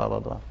best, blah, blah,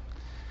 blah.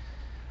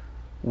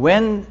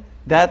 When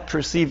that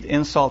perceived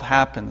insult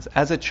happens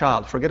as a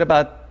child, forget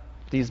about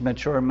these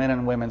mature men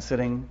and women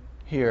sitting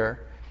here.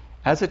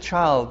 As a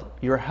child,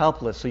 you're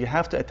helpless, so you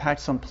have to attach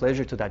some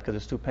pleasure to that because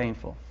it's too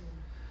painful.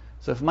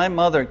 So if my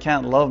mother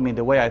can't love me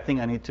the way I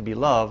think I need to be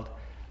loved,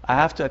 I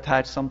have to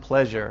attach some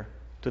pleasure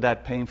to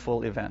that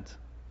painful event.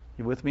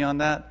 You with me on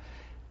that?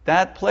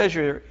 That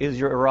pleasure is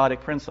your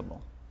erotic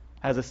principle,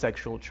 has a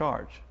sexual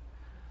charge,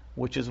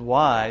 which is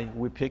why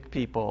we pick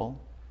people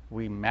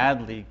we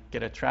madly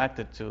get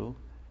attracted to,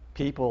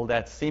 people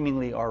that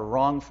seemingly are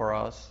wrong for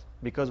us,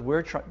 because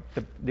we're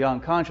the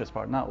unconscious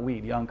part, not we,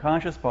 the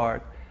unconscious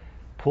part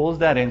pulls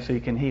that in so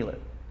you can heal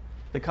it.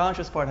 The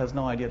conscious part has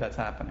no idea that's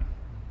happening.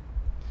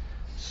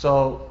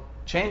 So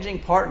changing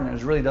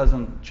partners really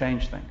doesn't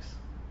change things.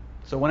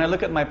 So when I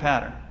look at my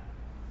pattern,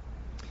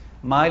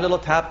 my little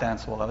tap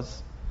dance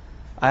was,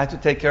 I had to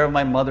take care of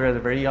my mother at a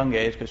very young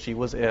age because she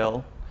was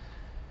ill,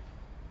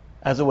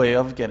 as a way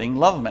of getting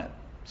love met.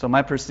 So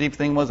my perceived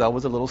thing was I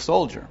was a little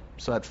soldier.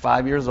 So at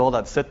 5 years old,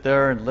 I'd sit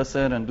there and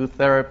listen and do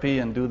therapy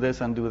and do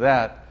this and do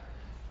that.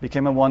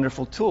 Became a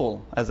wonderful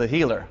tool as a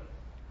healer.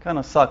 Kind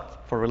of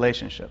sucked for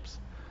relationships.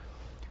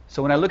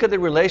 So when I look at the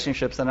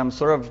relationships, and I'm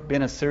sort of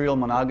been a serial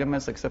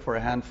monogamist, except for a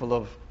handful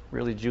of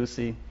really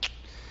juicy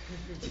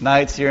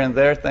nights here and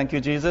there, thank you,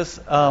 Jesus.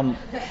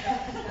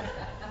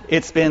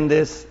 It's been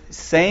this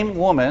same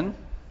woman,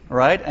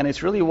 right? And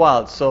it's really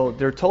wild. So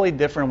they're totally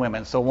different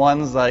women. So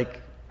one's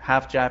like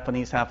half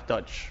Japanese, half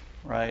Dutch,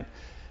 right?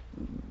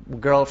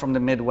 Girl from the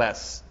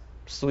Midwest,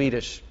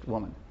 Swedish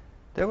woman.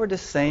 They were the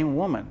same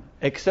woman,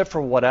 except for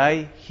what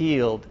I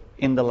healed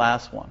in the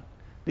last one.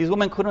 These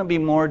women couldn't be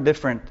more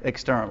different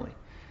externally.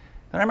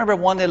 And I remember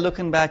one day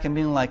looking back and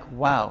being like,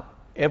 wow,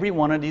 every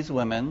one of these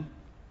women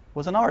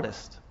was an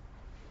artist.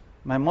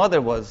 My mother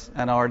was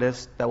an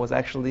artist that was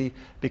actually,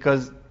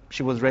 because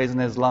she was raised in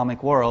the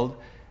Islamic world,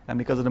 and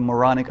because of the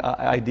moronic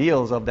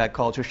ideals of that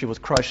culture, she was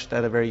crushed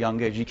at a very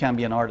young age. You can't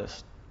be an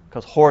artist,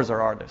 because whores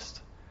are artists.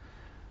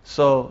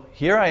 So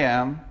here I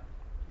am,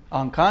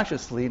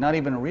 unconsciously, not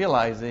even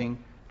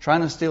realizing,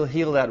 trying to still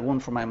heal that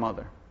wound for my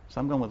mother. So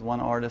I'm going with one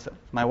artist.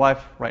 My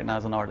wife right now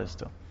is an artist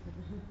too.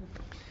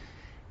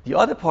 The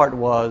other part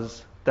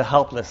was the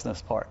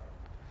helplessness part.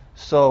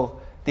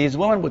 So these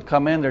women would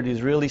come in, they're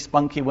these really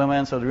spunky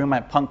women. So during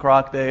my punk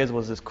rock days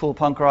was this cool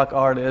punk rock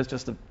artist,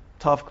 just a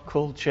tough,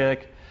 cool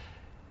chick.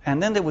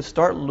 And then they would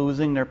start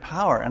losing their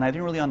power, and I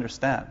didn't really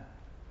understand.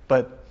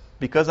 But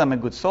because I'm a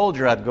good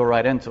soldier, I'd go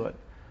right into it.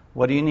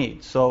 What do you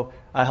need? So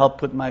I helped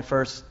put my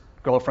first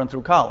girlfriend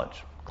through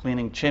college,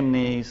 cleaning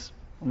chimneys.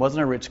 I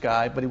wasn't a rich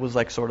guy, but it was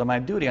like sort of my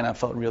duty, and I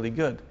felt really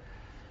good.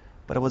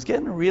 But I was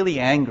getting really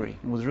angry.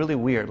 It was really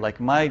weird. Like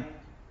my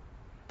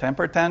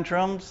temper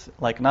tantrums,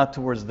 like not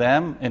towards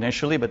them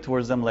initially, but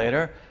towards them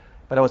later.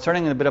 But I was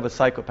turning into a bit of a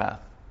psychopath.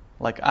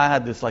 Like I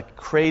had this like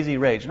crazy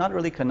rage, not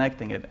really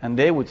connecting it. And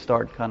they would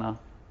start kind of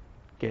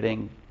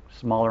getting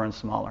smaller and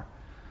smaller.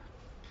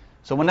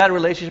 So when that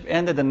relationship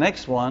ended, the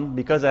next one,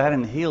 because I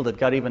hadn't healed, it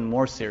got even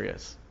more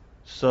serious.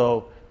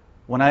 So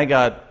when I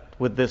got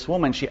with this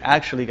woman, she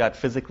actually got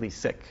physically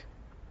sick.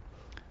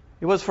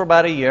 It was for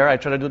about a year. I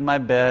tried to do my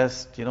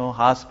best,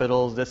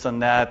 hospitals, this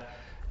and that,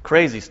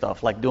 crazy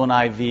stuff, like doing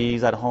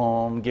IVs at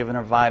home, giving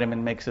her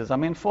vitamin mixes. I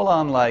mean, full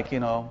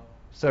on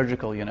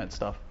surgical unit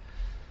stuff.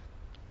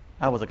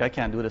 I was like, I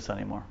can't do this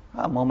anymore.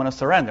 A moment of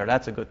surrender,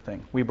 that's a good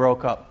thing. We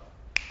broke up.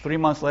 3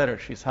 months later,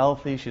 she's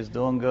healthy, she's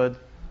doing good.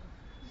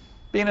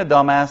 Being a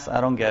dumbass, I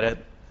don't get it.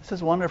 This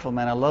is wonderful,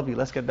 man, I love you,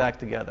 let's get back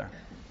together.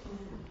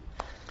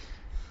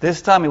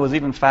 This time it was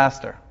even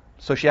faster.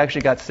 So she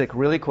actually got sick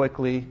really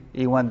quickly.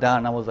 It went down,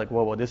 and I was like,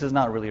 whoa, this is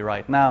not really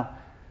right. Now,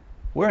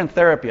 we're in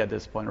therapy at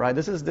this point, right?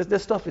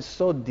 This stuff is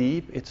so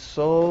deep, it's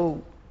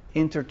so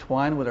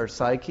intertwined with our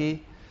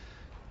psyche.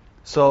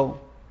 So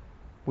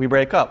we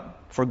break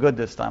up for good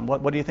this time.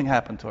 What do you think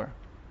happened to her?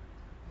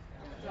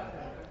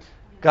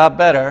 Got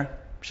better.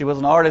 She was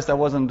an artist that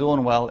wasn't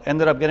doing well.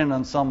 Ended up getting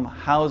on some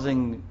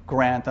housing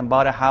grant and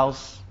bought a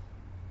house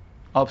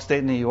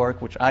upstate New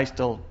York, which I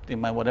still, in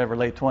my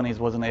late 20s,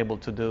 wasn't able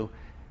to do.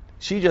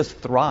 She just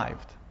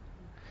thrived.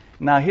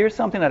 Now, here's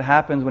something that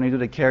happens when you do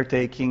the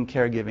caretaking,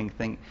 caregiving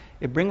thing.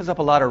 It brings up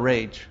a lot of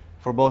rage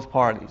for both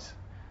parties.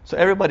 So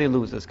everybody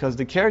loses, because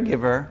the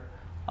caregiver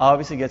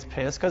obviously gets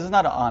pissed, because it's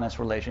not an honest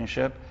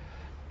relationship.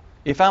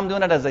 If I'm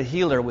doing it as a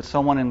healer with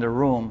someone in the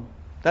room,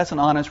 that's an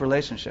honest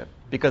relationship,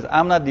 because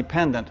I'm not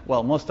dependent.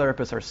 Well, most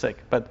therapists are sick,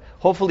 but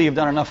hopefully you've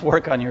done enough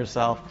work on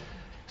yourself.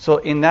 So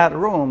in that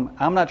room,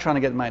 I'm not trying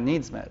to get my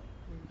needs met.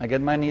 I get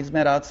my needs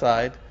met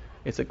outside.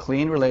 It's a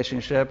clean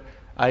relationship.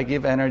 I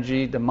give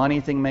energy. The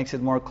money thing makes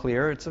it more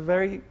clear. It's a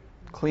very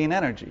clean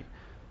energy.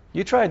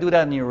 You try to do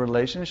that in your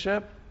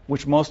relationship,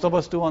 which most of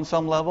us do on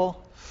some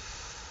level,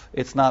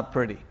 it's not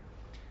pretty.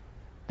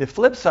 The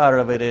flip side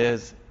of it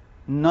is,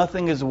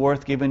 nothing is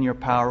worth giving your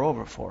power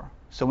over for.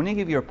 So when you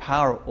give your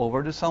power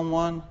over to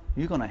someone,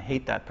 you're going to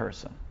hate that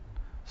person.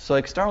 So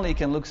externally it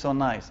can look so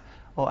nice.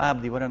 Oh,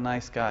 Abdi, what a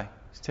nice guy.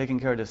 He's taking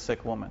care of this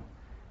sick woman.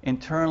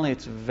 Internally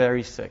it's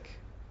very sick,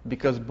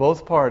 because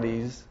both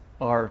parties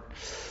are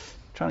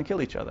trying to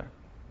kill each other.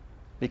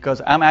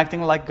 Because I'm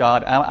acting like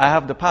God. I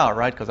have the power,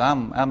 right? Because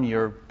I'm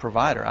your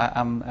provider.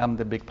 I'm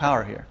the big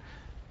power here.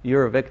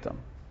 You're a victim.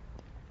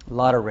 A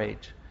lot of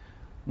rage.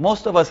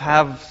 Most of us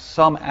have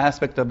some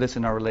aspect of this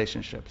in our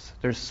relationships.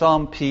 There's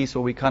some piece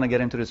where we kind of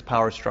get into this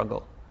power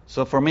struggle.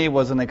 So for me, it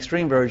was an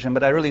extreme version,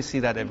 but I really see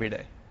that every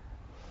day.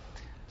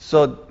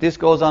 So this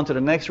goes on to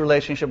the next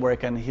relationship where I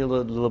can heal it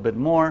a little bit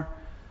more,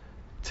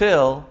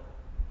 till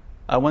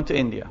I went to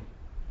India.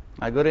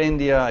 I go to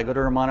India, I go to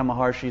Ramana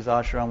Maharshi's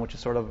ashram, which is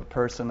sort of a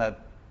person that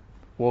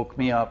woke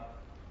me up.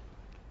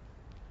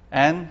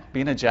 And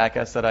being a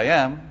jackass that I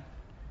am,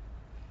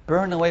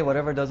 burn away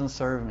whatever doesn't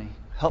serve me.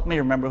 Help me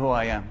remember who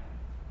I am.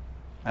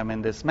 I'm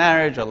in this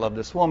marriage, I love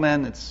this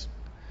woman.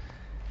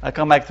 I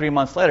come back 3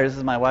 months later, this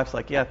is my wife's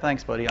like, yeah,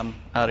 thanks buddy, I'm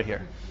out of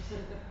here.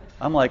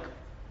 I'm like,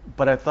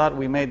 but I thought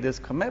we made this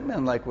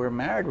commitment, like we're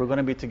married, we're going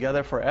to be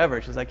together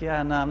forever. She's like,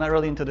 yeah, no, I'm not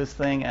really into this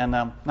thing, and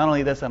not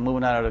only this, I'm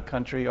moving out of the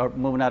country, or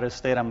moving out of the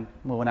state, I'm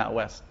moving out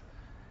west.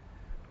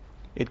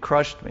 It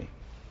crushed me.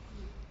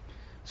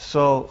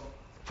 So,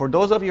 for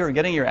those of you who are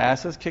getting your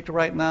asses kicked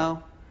right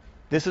now,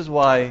 this is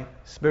why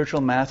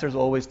spiritual masters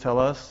always tell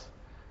us,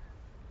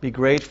 be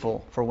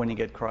grateful for when you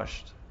get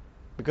crushed.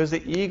 Because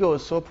the ego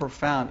is so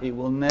profound, it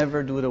will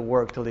never do the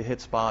work till it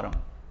hits bottom.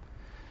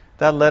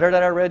 That letter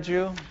that I read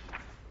you,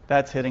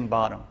 that's hitting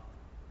bottom.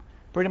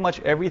 Pretty much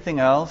everything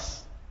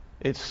else,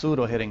 it's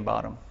pseudo hitting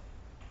bottom.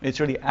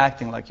 It's really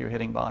acting like you're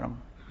hitting bottom.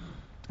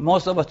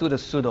 Most of us do the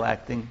pseudo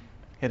acting,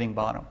 hitting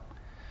bottom.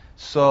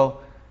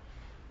 So,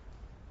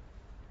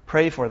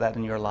 pray for that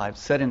in your lives.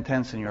 Set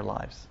intents in your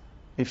lives.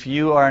 If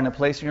you are in a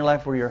place in your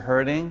life where you're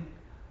hurting,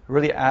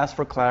 really ask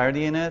for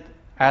clarity in it.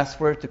 Ask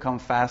for it to come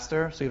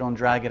faster so you don't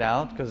drag it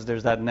out, because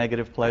there's that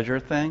negative pleasure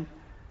thing.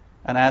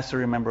 And ask to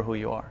remember who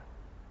you are.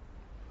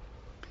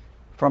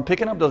 From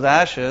picking up those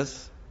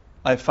ashes,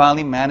 I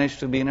finally managed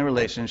to be in a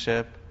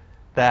relationship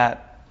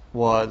that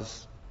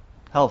was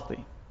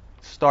healthy.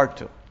 Start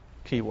to,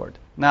 keyword.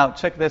 Now,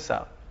 check this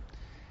out.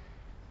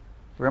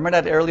 Remember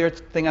that earlier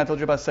thing I told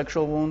you about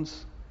sexual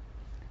wounds?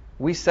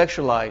 We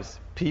sexualize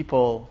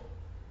people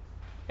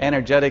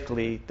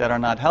energetically that are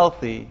not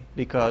healthy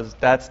because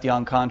that's the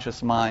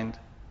unconscious mind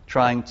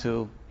trying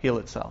to heal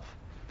itself.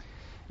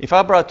 If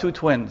I brought two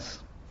twins,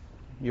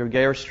 you're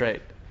gay or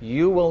straight,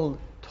 you will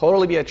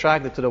totally be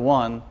attracted to the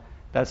one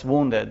that's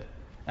wounded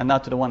and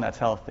not to the one that's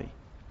healthy.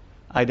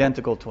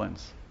 Identical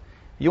twins.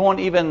 You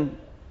won't even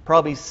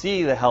probably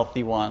see the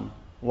healthy one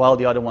while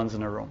the other one's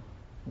in the room,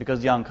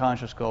 because the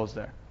unconscious goes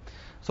there.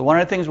 So one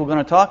of the things we're going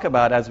to talk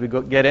about as we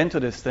get into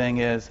this thing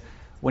is,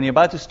 when you're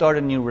about to start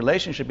a new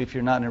relationship, if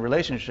you're not in a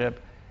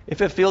relationship, if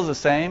it feels the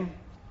same,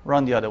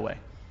 run the other way.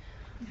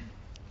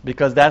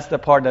 Because that's the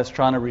part that's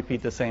trying to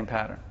repeat the same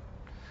pattern.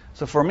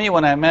 So for me,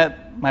 when I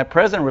met my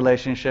present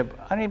relationship,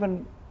 I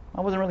wasn't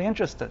really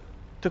interested.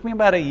 It took me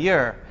about a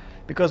year.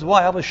 Because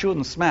why? I was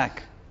shooting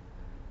smack.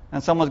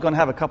 And someone's going to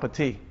have a cup of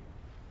tea.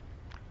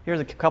 Here's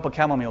a cup of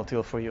chamomile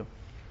tea for you.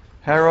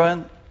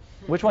 Heroin,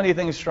 which one do you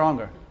think is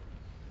stronger?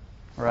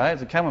 Right?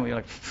 It's a chamomile. You're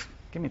like,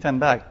 give me 10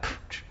 back.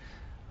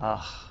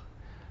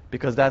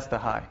 Because that's the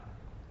high.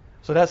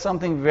 So that's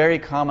something very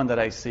common that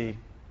I see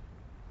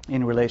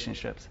in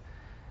relationships.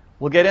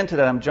 We'll get into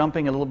that. I'm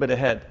jumping a little bit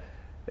ahead.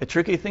 A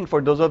tricky thing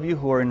for those of you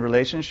who are in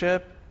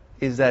relationship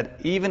is that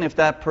even if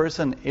that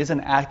person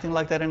isn't acting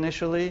like that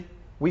initially,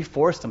 we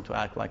force them to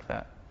act like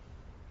that.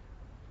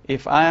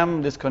 If I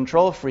am this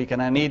control freak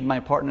and I need my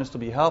partners to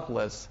be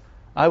helpless,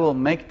 I will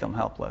make them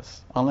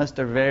helpless unless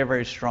they're very,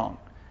 very strong.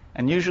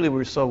 And usually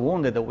we're so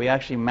wounded that we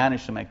actually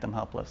manage to make them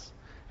helpless.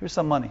 Here's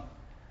some money.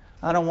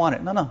 I don't want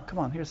it. No, come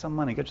on, here's some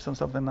money. Get you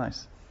something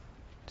nice.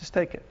 Just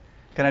take it.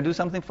 Can I do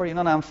something for you?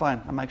 No, I'm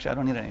fine. I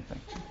don't need anything.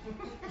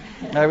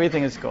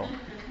 Everything is cool.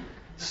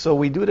 So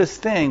we do this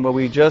thing where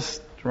we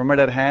just, remember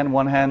that hand?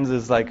 One hand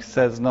is like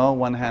says no,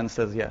 one hand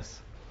says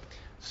yes.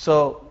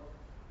 So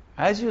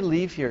as you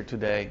leave here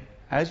today,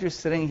 as you're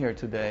sitting here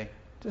today,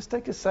 just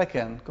take a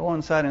second, go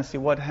inside and see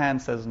what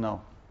hand says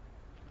no.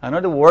 I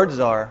know the words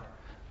are,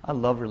 I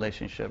love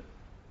relationship.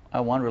 I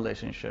want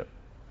relationship.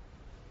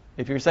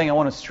 If you're saying I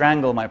want to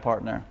strangle my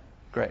partner,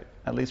 great.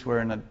 At least we're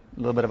in a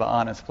little bit of an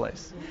honest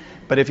place.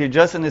 But if you're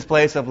just in this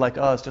place of like,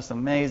 oh, it's just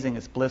amazing,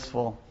 it's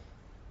blissful,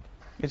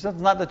 it's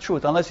not the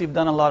truth unless you've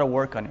done a lot of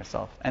work on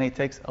yourself. And it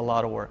takes a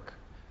lot of work.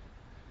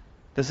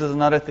 This is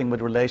another thing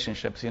with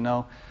relationships, you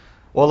know.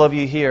 All of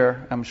you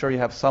here, I'm sure you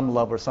have some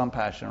love or some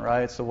passion,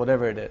 right? So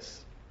whatever it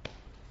is,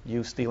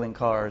 you stealing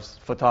cars,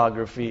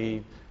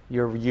 photography,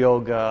 your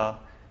yoga,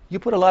 you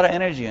put a lot of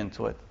energy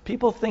into it.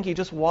 People think you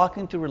just walk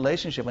into a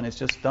relationship and it's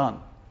just done.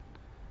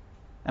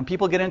 And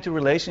people get into a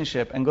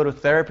relationship and go to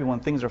therapy when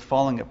things are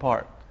falling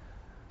apart.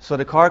 So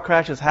the car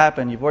crashes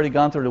happen, you've already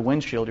gone through the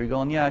windshield, you're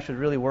going, yeah, I should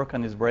really work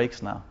on these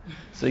brakes now.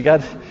 So you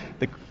got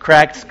the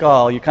cracked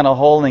skull, you're kind of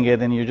holding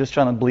it and you're just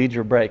trying to bleed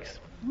your brakes.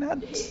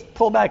 Just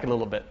pull back a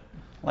little bit,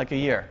 like a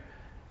year,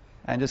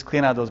 and just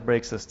clean out those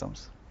brake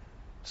systems.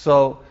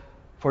 So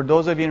for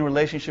those of you in a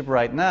relationship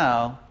right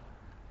now,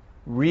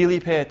 really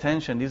pay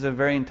attention. These are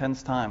very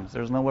intense times.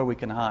 There's nowhere we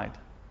can hide.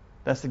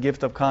 That's the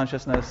gift of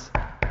consciousness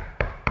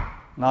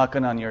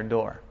knocking on your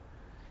door.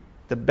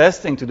 The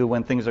best thing to do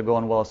when things are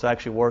going well is to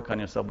actually work on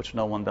yourself, which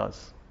no one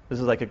does. This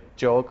is like a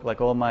joke. Like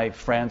all my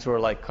friends who are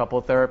like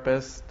couple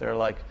therapists, they're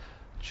like,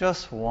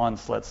 just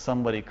once let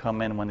somebody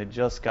come in when they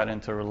just got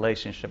into a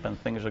relationship and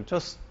things are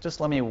just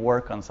let me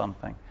work on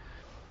something.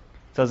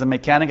 So as a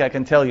mechanic, I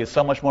can tell you it's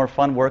so much more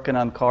fun working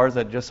on cars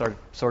that just are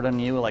sort of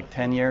new, like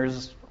 10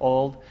 years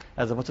old,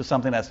 as opposed to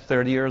something that's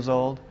 30 years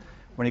old,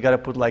 when you got to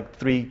put like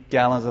 3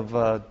 gallons of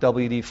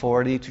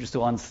WD-40 just to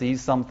unseize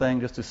something,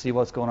 just to see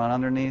what's going on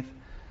underneath.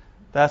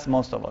 That's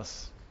most of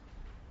us,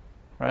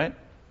 right?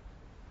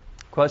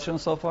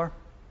 Questions so far?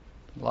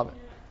 Love it.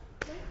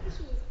 My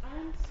question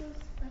is,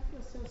 I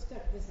feel so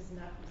stuck. This is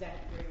not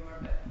exactly where you are,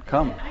 but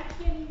Come. I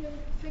can't even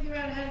figure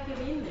out how to get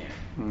in there.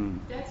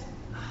 That's,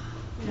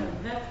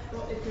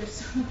 if there's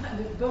someone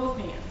with both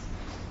hands.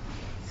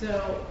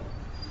 So.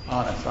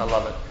 Honest, I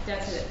love it.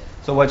 That's it.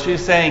 So what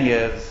she's saying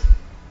is,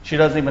 she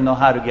doesn't even know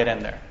how to get in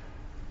there.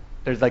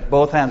 There's like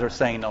both hands are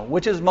saying no,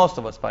 which is most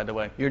of us, by the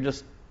way. You're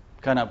just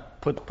kind of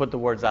put the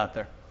words out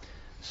there.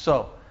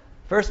 So,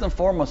 first and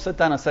foremost, sit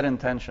down and set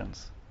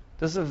intentions.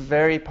 This is a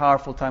very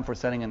powerful time for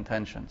setting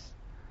intentions.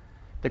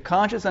 The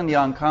conscious and the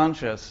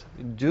unconscious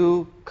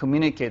do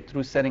communicate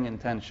through setting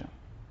intention.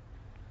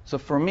 So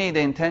for me, the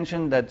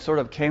intention that sort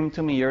of came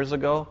to me years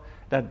ago,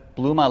 that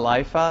blew my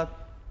life out,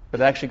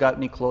 but actually got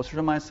me closer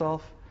to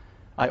myself,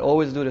 I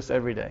always do this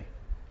every day.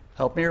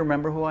 Help me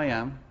remember who I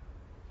am.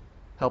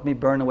 Help me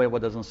burn away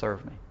what doesn't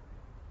serve me.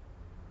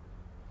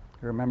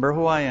 Remember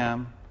who I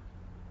am.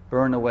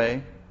 Burn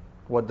away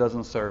what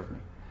doesn't serve me.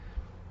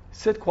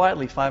 Sit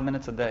quietly 5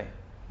 minutes a day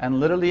and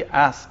literally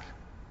ask,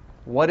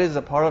 what is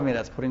a part of me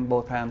that's putting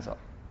both hands up?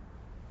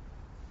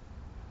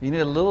 You need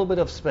a little bit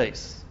of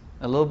space,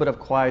 a little bit of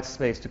quiet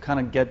space to kind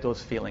of get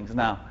those feelings.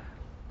 Now,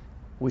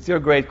 with your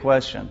great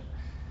question,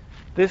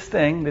 this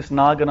thing, this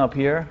noggin up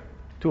here,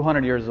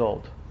 200 years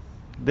old.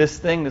 This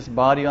thing, this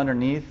body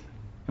underneath,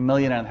 1.5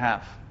 million.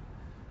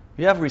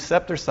 You have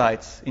receptor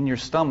sites in your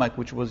stomach,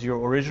 which was your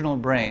original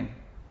brain,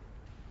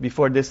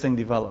 before this thing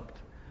developed.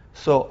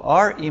 So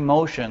our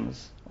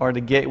emotions are the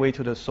gateway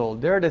to the soul.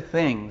 They're the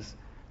things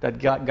that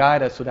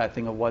guide us to that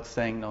thing of what's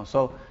saying no.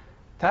 So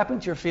tap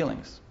into your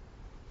feelings.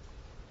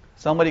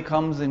 Somebody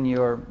comes in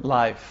your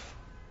life,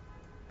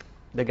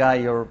 the guy,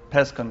 your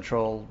pest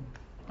control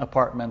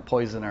apartment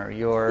poisoner,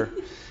 your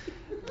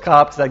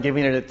cops that give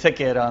you the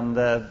ticket on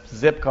the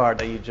zip card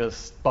that you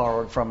just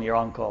borrowed from your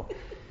uncle.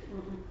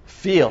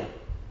 Feel.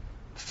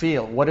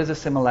 What is the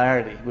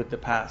similarity with the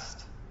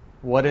past?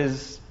 What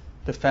is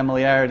the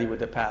familiarity with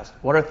the past?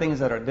 What are things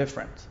that are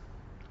different?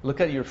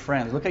 Look at your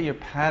friends. Look at your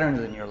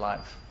patterns in your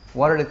life.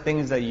 What are the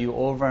things that you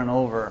over and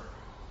over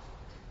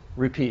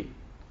repeat?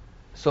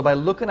 So by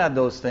looking at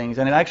those things,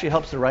 and it actually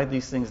helps to write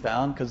these things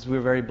down because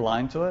we're very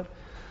blind to it.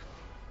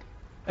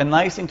 A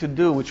nice thing to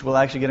do, which we'll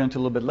actually get into a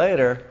little bit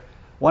later,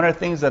 One of the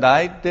things that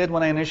I did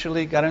when I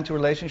initially got into a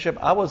relationship,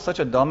 I was such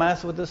a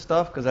dumbass with this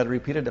stuff because I'd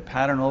repeated the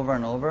pattern over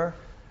and over.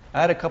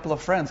 I had a couple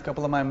of friends, a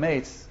couple of my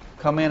mates,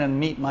 come in and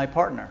meet my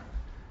partner.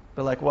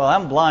 They're like, well,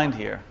 I'm blind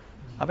here.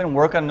 I've been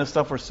working on this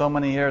stuff for so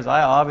many years.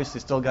 I obviously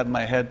still got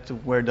my head to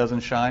where it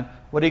doesn't shine.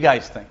 What do you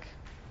guys think?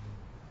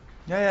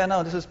 Yeah,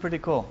 no, this is pretty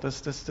cool.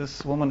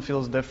 This woman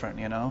feels different,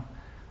 you know.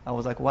 I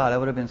was like, wow, that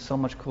would have been so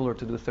much cooler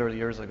to do 30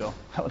 years ago.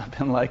 That would have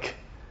been like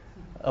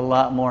a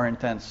lot more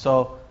intense.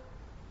 So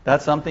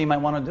that's something you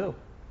might want to do.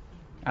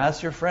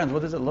 Ask your friends,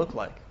 what does it look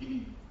like?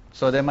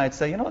 So they might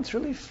say, you know, it's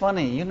really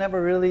funny. You never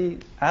really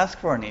ask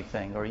for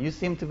anything, or you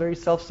seem to be very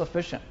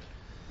self-sufficient,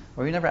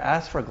 or you never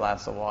ask for a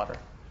glass of water.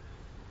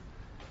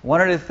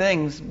 One of the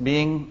things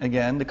being,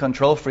 again, the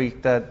control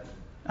freak that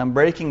I'm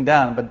breaking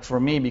down, but for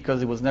me,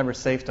 because it was never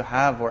safe to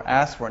have or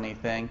ask for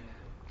anything,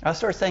 I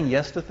started saying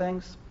yes to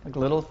things, like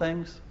little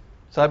things.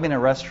 So I'd be in a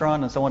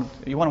restaurant and someone,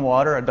 you want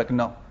water? I'd be like,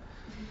 no.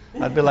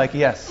 I'd be like,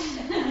 yes.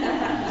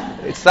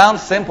 It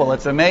sounds simple.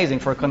 It's amazing.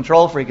 For a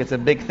control freak, it's a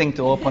big thing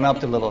to open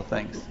up to little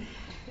things.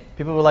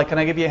 People were like, can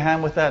I give you a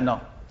hand with that? No.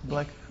 I'd be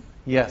like,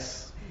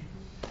 yes.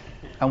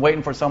 I'm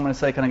waiting for someone to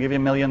say, can I give you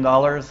 $1 million?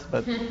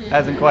 But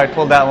hasn't quite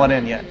pulled that one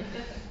in yet.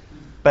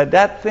 But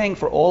that thing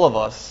for all of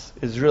us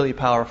is really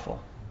powerful.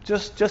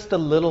 Just the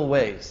little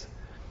ways.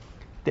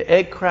 The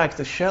egg cracks,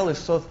 the shell is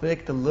so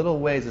thick, the little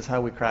ways is how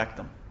we crack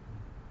them.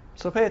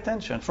 So pay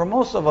attention. For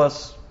most of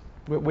us,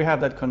 we have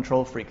that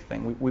control freak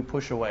thing. We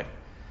push away.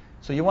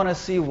 So you want to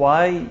see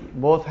why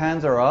both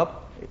hands are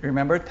up.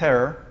 Remember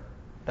terror.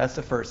 That's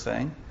the first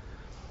thing.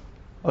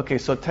 Okay,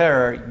 so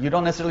terror, you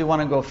don't necessarily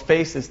want to go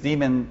face this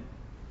demon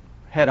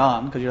head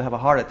on because you'll have a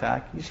heart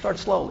attack. You start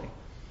slowly.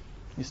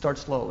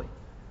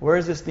 Where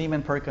is this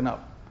demon perking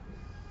up?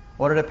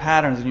 What are the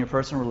patterns in your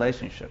personal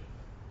relationship?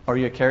 Are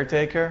you a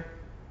caretaker?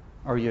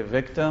 Are you a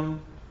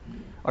victim?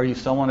 Are you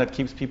someone that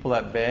keeps people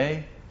at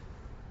bay?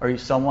 Are you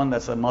someone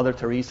that's a Mother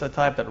Teresa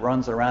type that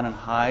runs around and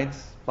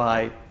hides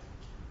by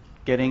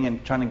getting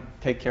and trying to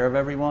take care of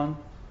everyone?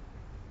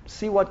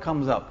 See what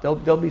comes up.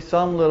 There'll be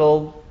some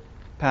little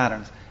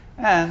patterns.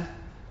 And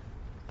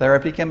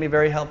therapy can be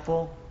very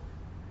helpful.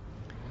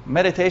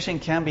 Meditation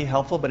can be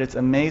helpful, but it's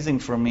amazing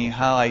for me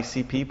how I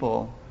see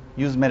people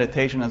use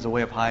meditation as a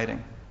way of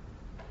hiding.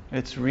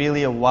 It's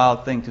really a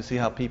wild thing to see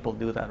how people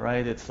do that,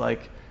 right? It's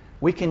like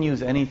we can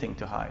use anything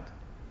to hide.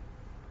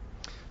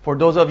 For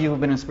those of you who've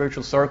been in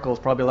spiritual circles,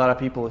 probably a lot of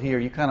people here,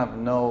 you kind of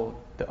know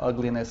the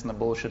ugliness and the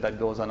bullshit that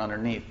goes on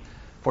underneath.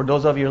 For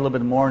those of you a little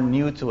bit more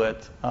new to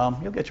it,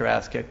 you'll get your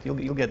ass kicked.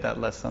 You'll get that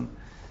lesson,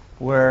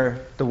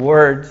 where the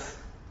words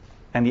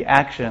and the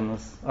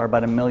actions are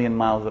about 1 million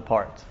miles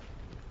apart,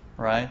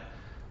 right?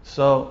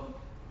 So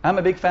I'm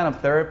a big fan of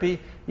therapy.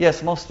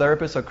 Yes, most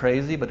therapists are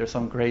crazy, but there's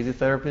some crazy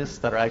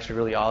therapists that are actually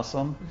really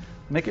awesome.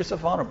 Make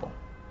yourself vulnerable.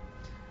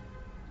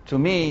 To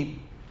me,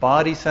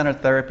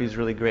 body-centered therapy is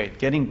really great.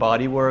 Getting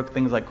body work,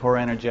 things like core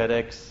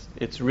energetics,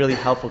 it's really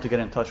helpful to get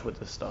in touch with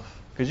this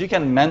stuff. Because you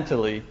can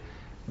mentally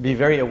be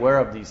very aware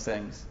of these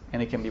things,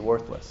 and it can be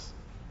worthless.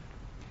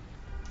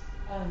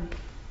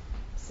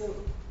 So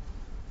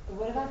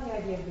what about the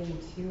idea of being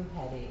too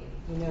heady?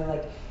 You know,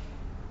 like,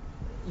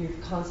 you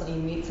constantly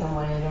meet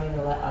someone and you don't even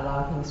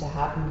allow things to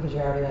happen because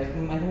you're already like,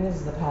 I think this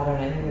is the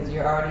pattern. I think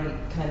you're already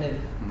kind of,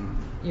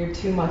 you're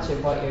too much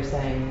of what you're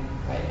saying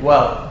right now.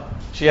 Well,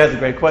 she has a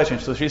great question.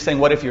 So she's saying,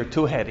 what if you're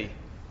too heady?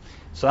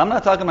 So I'm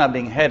not talking about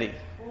being heady.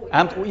 But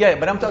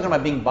I'm talking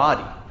about being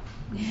body.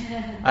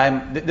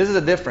 This is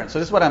a difference. So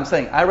this is what I'm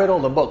saying. I read all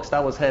the books.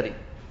 That was heady.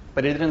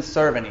 But it didn't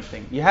serve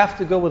anything. You have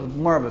to go with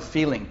more of a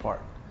feeling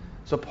part.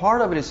 So part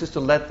of it is just to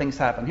let things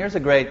happen. Here's a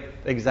great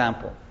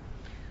example.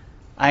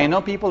 I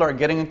know people are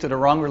getting into the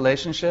wrong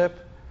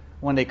relationship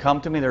when they come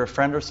to me, they're a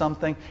friend or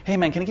something. Hey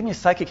man, can you give me a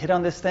psychic hit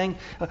on this thing?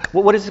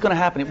 What is going to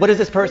happen? What is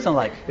this person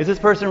like? Is this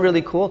person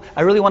really cool?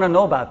 I really want to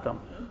know about them.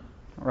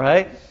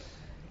 Right?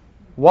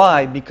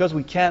 Why? Because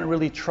we can't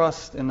really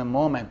trust in the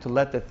moment to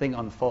let the thing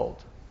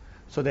unfold.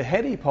 So the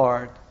heady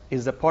part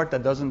is the part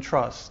that doesn't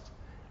trust.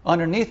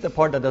 Underneath the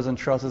part that doesn't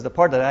trust is the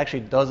part that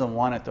actually doesn't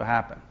want it to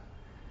happen.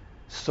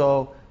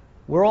 So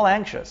we're all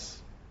anxious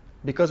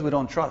because we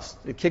don't trust.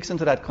 It kicks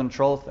into that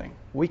control thing.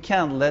 We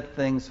can't let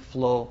things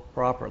flow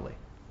properly.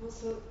 Well,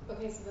 so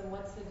then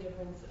what's the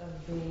difference of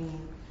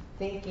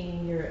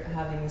thinking you're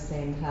having the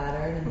same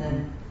pattern and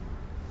then,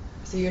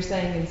 so you're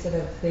saying instead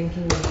of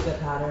thinking the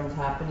pattern's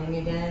happening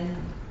again,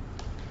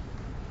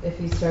 if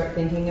you start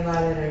thinking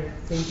about it or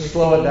think you're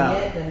seeing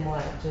it, then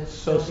what?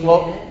 Just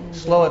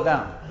slow it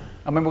down.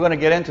 I mean, we're going to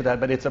get into that,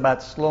 but it's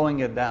about slowing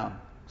it down.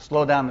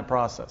 Slow down the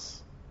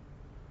process.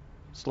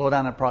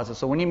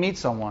 So when you meet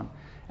someone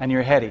and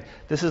you're heady,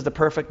 this is the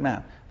perfect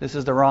man. This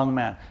is the wrong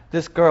man.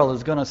 This girl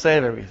is going to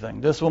save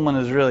everything. This woman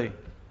is really...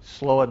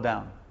 Slow it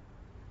down.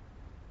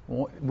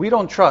 We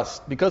don't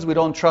trust. Because we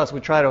don't trust, we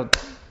try to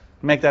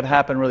make that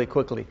happen really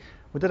quickly.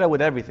 We do that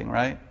with everything,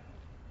 right?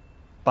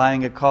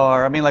 Buying a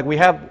car. I mean, like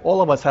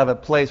all of us have a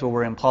place where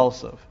we're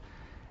impulsive.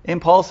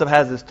 Impulsive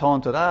has this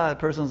tone to it. The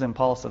person's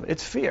impulsive.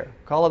 It's fear.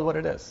 Call it what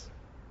it is.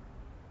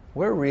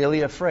 We're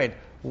really afraid.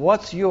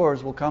 What's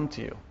yours will come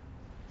to you.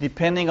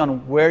 depending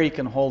on where you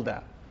can hold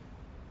that.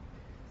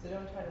 So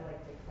don't try to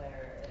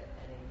declare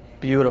anything.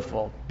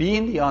 Beautiful. Be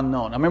in the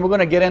unknown. I mean, we're going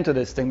to get into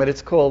this thing, but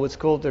it's cool. It's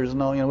cool. There's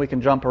no, we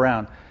can jump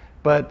around.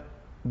 But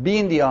be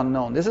in the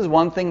unknown. This is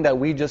one thing that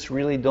we just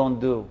really don't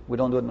do. We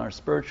don't do it in our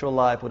spiritual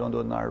life. We don't do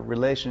it in our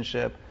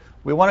relationship.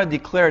 We want to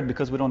declare it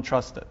because we don't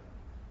trust it.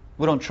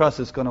 We don't trust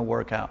it's going to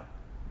work out.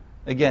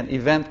 Again,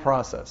 event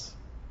process.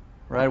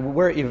 Right?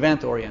 We're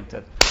event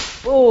oriented.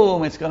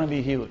 Boom, it's going to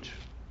be huge.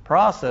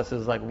 Process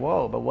is like,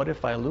 whoa, but what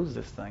if I lose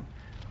this thing?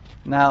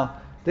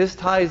 Now, this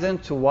ties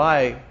into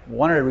why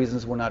one of the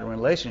reasons we're not in a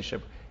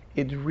relationship.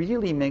 It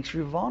really makes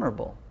you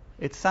vulnerable.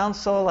 It sounds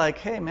so like,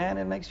 hey man,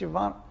 it makes you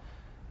vulnerable.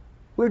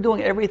 We're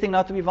doing everything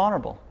not to be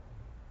vulnerable.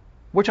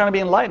 We're trying to be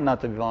enlightened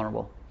not to be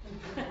vulnerable.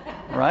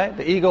 Right?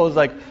 The ego is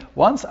like,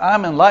 once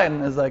I'm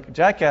enlightened, it's like,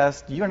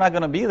 jackass, you're not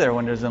going to be there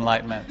when there's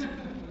enlightenment.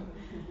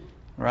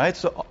 Right?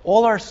 So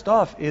all our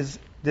stuff is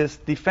this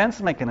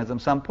defense mechanism.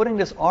 So I'm putting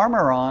this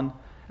armor on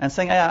and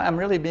saying, hey, I'm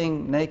really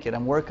being naked.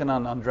 I'm working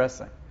on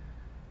undressing.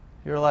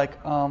 You're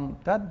like,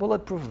 that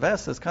bulletproof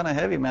vest is kind of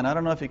heavy, man. I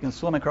don't know if you can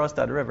swim across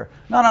that river.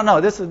 No.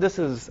 This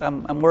is.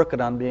 I'm working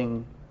on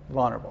being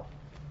vulnerable.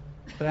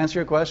 Did I answer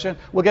your question?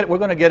 We're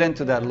going to get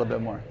into that a little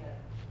bit more.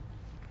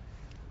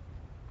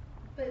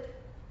 But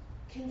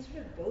can sort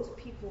of both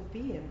people be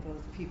in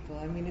both people?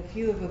 I mean, if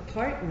you have a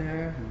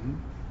partner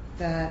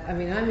that, I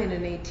mean, I'm in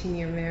an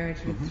 18-year marriage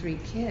with 3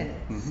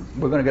 kids.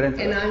 We're going to get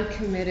into and that. I'm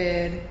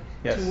committed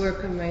to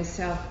work on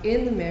myself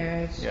in the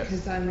marriage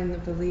because I'm in the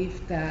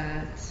belief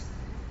that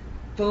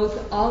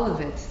all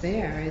of it's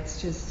there. It's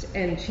just,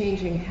 and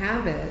changing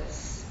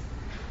habits,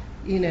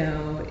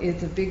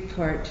 is a big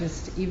part.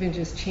 Even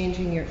just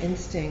changing your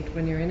instinct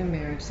when you're in a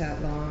marriage that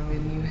long,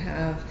 and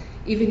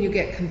you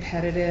get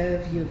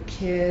competitive. You have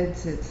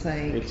kids. It's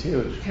like, it's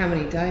huge. How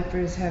many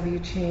diapers have you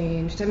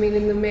changed? I mean,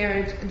 in the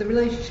marriage, the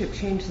relationship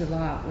changes a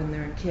lot when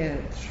there are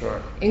kids.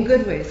 Sure. In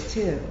good ways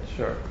too.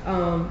 Sure.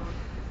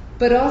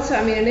 But also,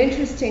 I mean, an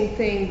interesting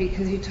thing,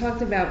 because you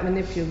talked about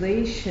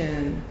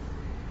manipulation.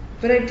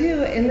 But I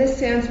do, and this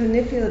sounds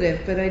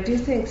manipulative, but I do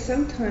think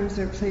sometimes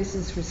there are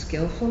places for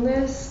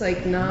skillfulness,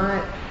 like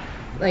not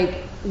like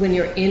when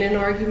you're in an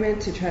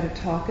argument to try to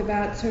talk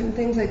about certain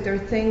things. Like there are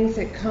things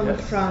that come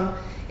from,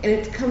 and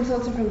it comes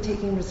also from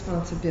taking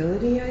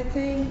responsibility, I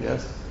think.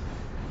 Yes.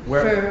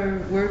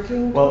 For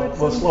working. Well,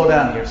 we'll slow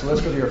down here. So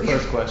let's go to your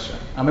first question.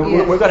 I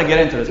mean, we're going to get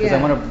into this because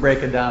I want to break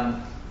it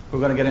down. We're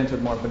going to get into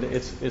it more, but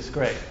it's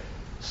great.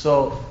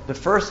 So the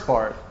first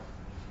part.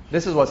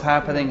 This is what's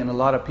happening in a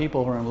lot of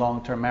people who are in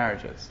long-term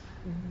marriages.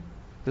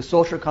 The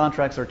social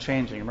contracts are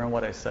changing. Remember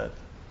what I said.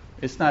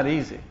 It's not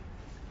easy.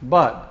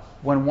 But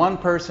when one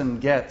person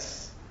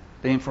gets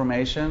the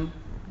information,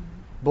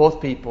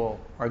 both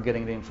people are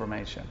getting the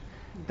information.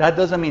 That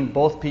doesn't mean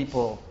both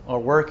people are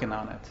working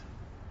on it.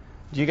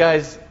 You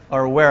guys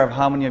are aware of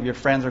how many of your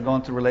friends are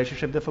going through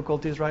relationship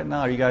difficulties right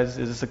now? Is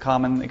this a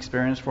common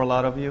experience for a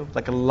lot of you?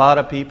 Like a lot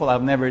of people,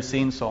 I've never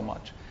seen so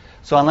much.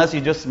 So unless you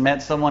just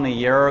met someone a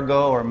year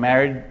ago or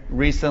married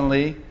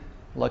recently,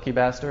 lucky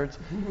bastards,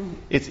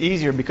 it's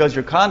easier because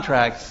your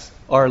contracts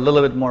are a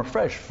little bit more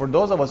fresh. For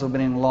those of us who've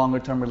been in a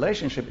longer-term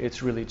relationship,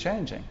 it's really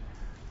changing.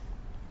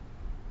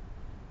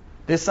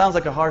 This sounds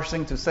like a harsh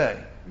thing to say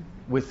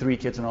with 3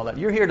 kids and all that.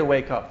 You're here to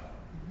wake up.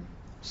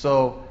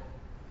 So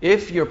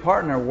if your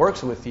partner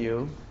works with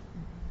you,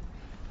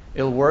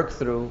 it'll work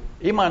through.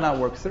 It might not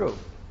work through.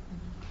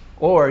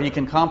 Or you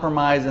can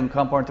compromise and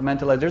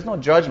compartmentalize. There's no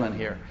judgment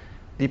here.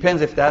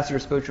 Depends if that's your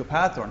spiritual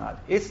path or not.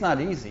 It's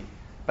not easy.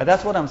 But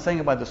that's what I'm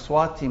saying about the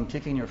SWAT team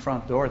kicking your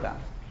front door down.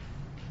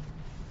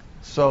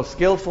 So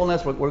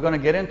skillfulness, we're going to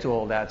get into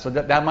all that. So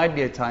that might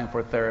be a time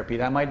for therapy.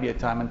 That might be a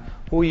time. And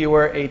who you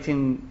were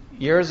 18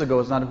 years ago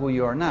is not who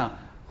you are now.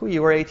 Who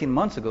you were 18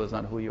 months ago is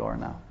not who you are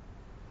now.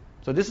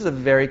 So this is a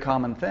very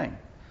common thing.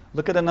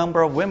 Look at the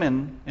number of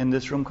women in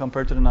this room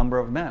compared to the number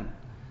of men.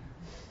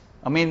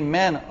 I mean,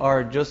 men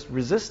are just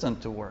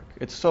resistant to work.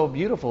 It's so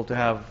beautiful to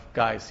have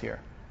guys here.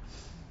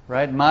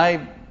 Right?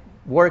 My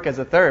work as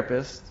a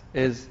therapist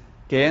is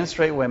gay and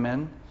straight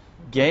women,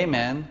 gay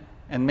men,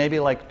 and maybe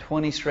like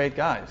 20 straight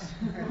guys.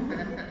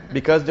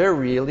 Because they're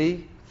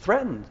really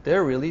threatened.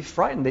 They're really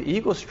frightened. The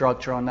ego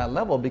structure on that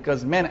level,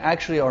 because men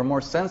actually are more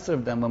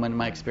sensitive than women in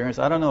my experience.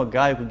 I don't know a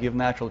guy who could give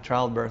natural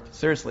childbirth.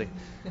 Seriously.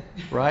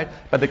 Right?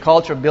 But the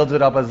culture builds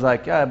it up as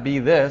like, be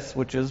this,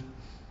 which is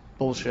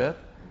bullshit.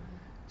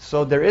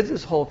 So there is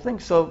this whole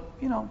thing. So,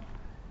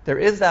 there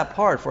is that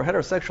part for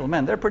heterosexual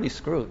men. They're pretty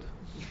screwed.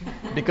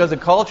 Because the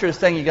culture is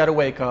saying you got to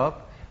wake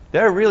up.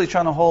 They're really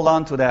trying to hold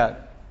on to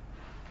that,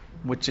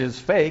 which is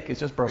fake. It's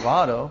just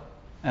bravado.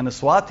 And the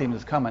SWAT team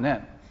is coming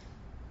in.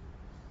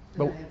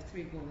 But I have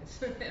 3 boys.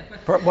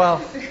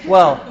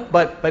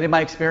 But in my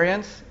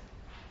experience,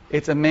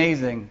 it's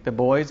amazing. The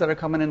boys that are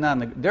coming in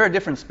now, they're a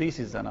different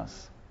species than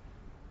us.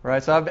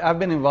 Right? So I've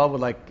been involved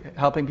with like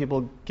helping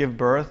people give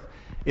birth.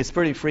 It's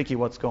pretty freaky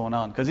what's going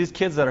on. Because these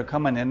kids that are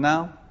coming in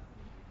now,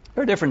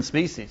 they're a different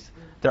species.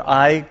 Their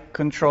eye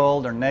control,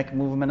 their neck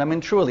movement. I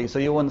mean, truly. So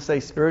you wouldn't say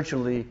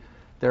spiritually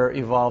they're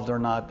evolved or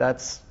not.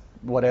 That's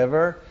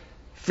whatever.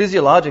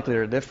 physiologically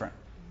they're different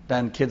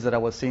than kids that I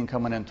was seeing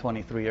coming in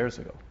 23 years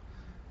ago.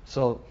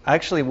 So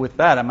actually with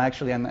that, I'm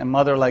actually, and a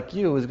mother like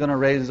you is going to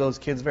raise those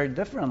kids very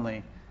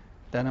differently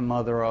than a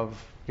mother of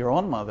your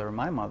own mother or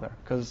my mother,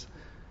 because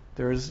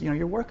there's,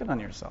 you're working on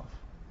yourself.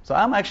 So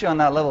I'm actually on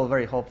that level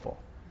very hopeful,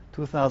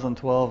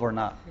 2012 or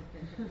not.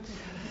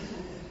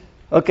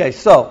 Okay,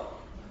 so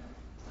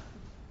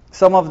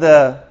some of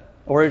the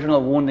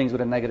original woundings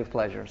with a negative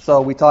pleasure.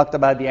 So we talked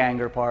about the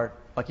anger part,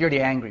 like you're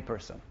the angry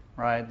person,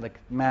 right? Like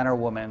man or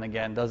woman,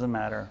 again, doesn't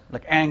matter.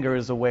 Like anger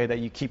is a way that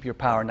you keep your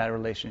power in that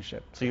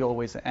relationship. So you're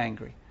always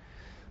angry.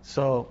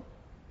 So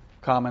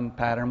common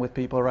pattern with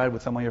people, right?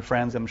 With some of your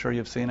friends, I'm sure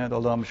you've seen it,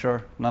 although I'm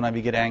sure none of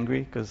you get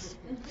angry because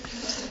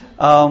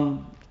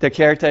the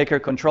caretaker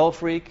control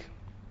freak,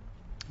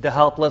 the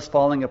helpless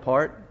falling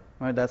apart,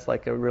 right? That's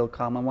like a real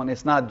common one.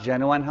 It's not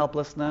genuine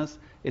helplessness,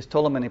 it's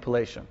total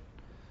manipulation.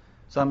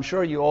 So I'm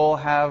sure you all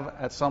have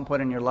at some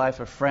point in your life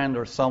a friend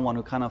or someone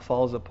who kind of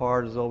falls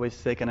apart, is always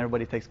sick, and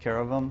everybody takes care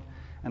of them.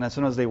 And as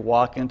soon as they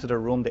walk into the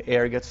room, the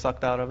air gets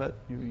sucked out of it.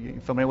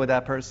 You familiar with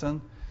that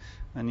person?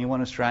 And you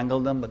want to strangle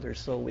them, but they're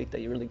so weak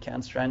that you really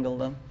can't strangle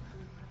them.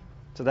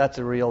 So that's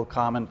a real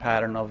common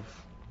pattern of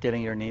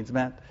getting your needs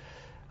met.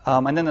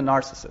 And then the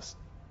narcissist.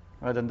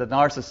 Right? And the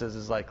narcissist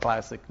is like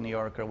classic New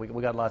Yorker.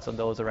 We got lots of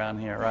those around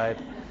here, right?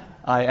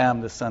 I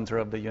am the center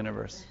of the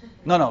universe.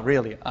 No,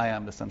 really, I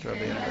am the center of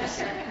the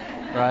universe.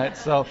 Right?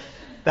 So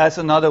that's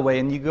another way.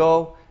 And you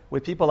go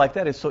with people like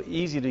that, it's so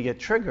easy to get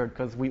triggered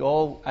because we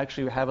all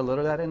actually have a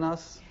little of that in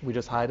us. We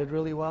just hide it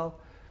really well.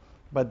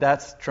 But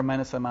that's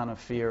tremendous amount of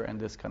fear and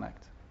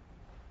disconnect.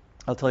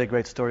 I'll tell you a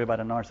great story about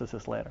a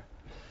narcissist later.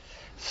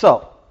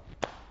 So,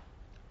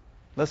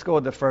 let's go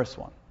with the first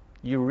one.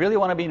 You really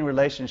want to be in a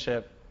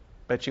relationship,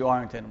 but you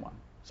aren't in one.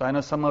 So I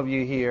know some of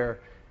you here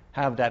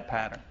have that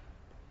pattern.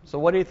 So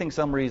what do you think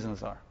some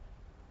reasons are?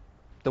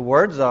 The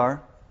words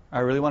are, I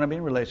really want to be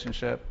in a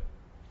relationship,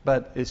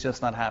 but it's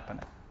just not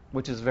happening,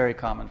 which is very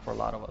common for a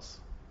lot of us.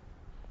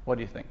 What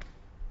do you think?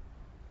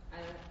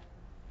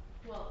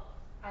 Well,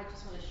 I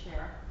just want to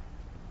share.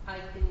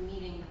 I've been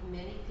meeting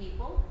many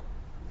people.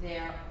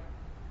 They're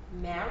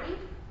married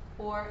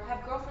or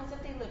have girlfriends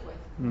that they live with.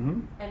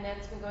 Mm-hmm. And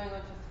that's been going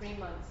on for 3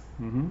 months.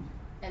 Mm-hmm.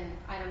 And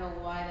I don't know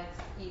why that's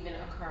even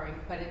occurring,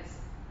 but it's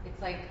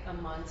like a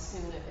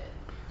monsoon of it.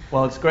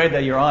 Well, it's great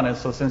that you're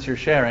honest, so since you're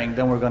sharing,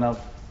 then we're going to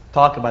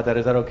talk about that.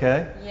 Is that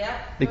okay? Yeah.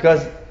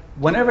 Because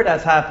whenever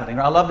that's happening,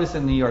 I love this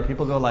in New York,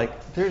 people go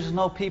like, there's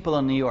no people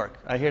in New York.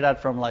 I hear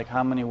that from like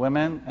how many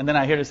women? And then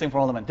I hear the same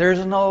from all the men.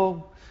 There's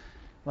no,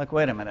 like,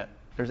 wait a minute.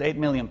 There's 8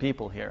 million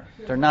people here.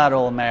 They're not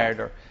all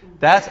married.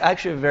 That's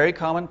actually a very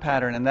common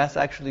pattern, and that's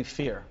actually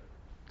fear.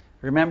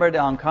 Remember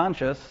the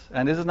unconscious,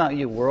 and this is not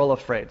you, we're all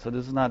afraid, so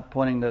this is not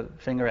pointing the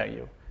finger at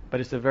you, but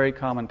it's a very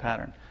common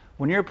pattern.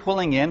 When you're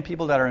pulling in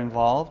people that are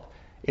involved,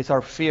 it's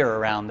our fear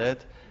around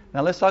it.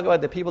 Now let's talk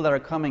about the people that are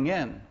coming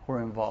in who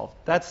are involved.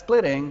 That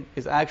splitting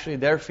is actually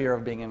their fear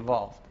of being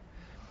involved.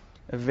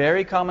 A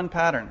very common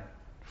pattern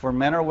for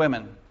men or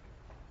women.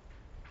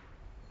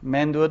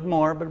 Men do it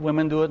more, but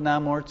women do it now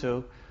more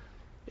too.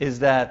 Is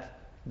that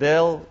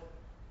they'll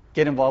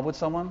get involved with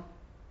someone,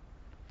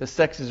 the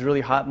sex is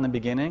really hot in the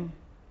beginning,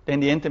 then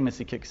the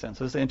intimacy kicks in.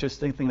 So this is an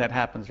interesting thing that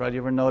happens, right? You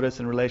ever notice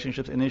in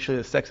relationships, initially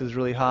the sex is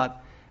really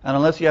hot, and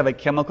unless you have a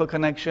chemical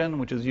connection,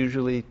 which is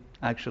usually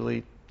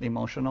actually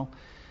emotional,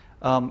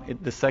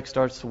 the sex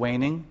starts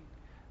waning.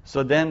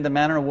 So then the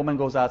man or woman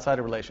goes outside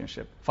a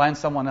relationship, finds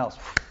someone else,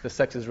 the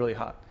sex is really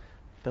hot.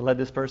 They let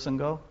this person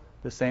go,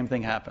 the same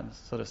thing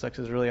happens. So the sex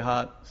is really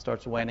hot,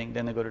 starts waning,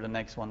 then they go to the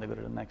next one, they go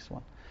to the next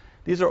one.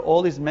 These are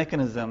all these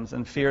mechanisms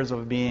and fears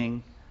of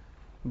being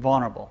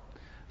vulnerable.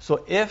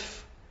 So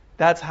if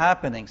that's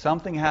happening,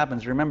 something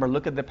happens, remember,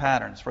 look at the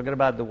patterns, forget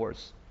about the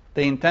words.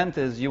 The intent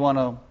is you want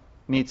to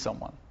meet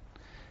someone.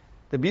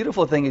 The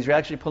beautiful thing is you're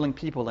actually pulling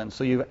people in.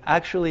 So you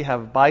actually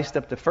have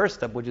bystepped the first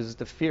step, which is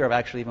the fear of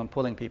actually even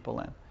pulling people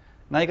in.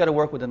 Now you got to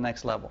work with the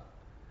next level.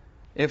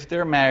 If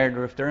they're married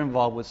or if they're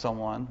involved with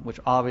someone,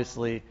 which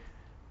obviously,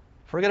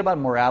 forget about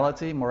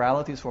morality.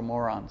 Morality is for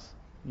morons.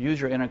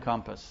 Use your inner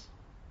compass.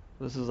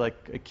 This is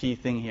like a key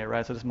thing here,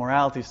 right? So this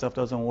morality stuff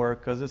doesn't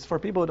work because it's for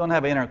people who don't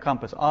have an inner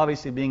compass.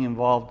 Obviously, being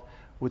involved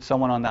with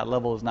someone on that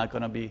level is not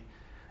going to be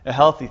a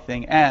healthy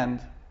thing.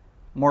 And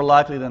more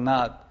likely than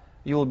not,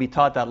 you will be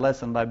taught that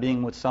lesson by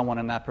being with someone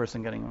and that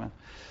person getting in.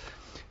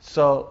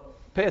 So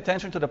pay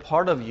attention to the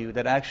part of you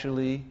that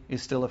actually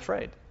is still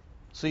afraid.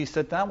 So you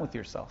sit down with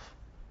yourself.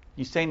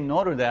 You say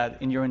no to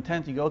that in your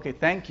intent. You go, okay,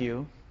 thank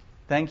you.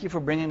 Thank you for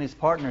bringing these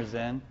partners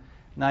in.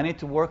 Now I need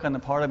to work on the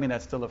part of me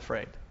that's still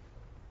afraid.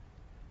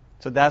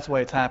 So that's why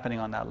it's happening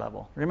on that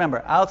level.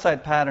 Remember,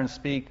 outside patterns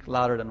speak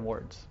louder than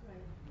words.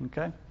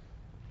 Okay?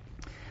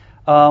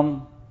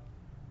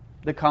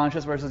 The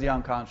conscious versus the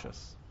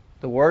unconscious.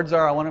 The words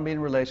are, I want to be in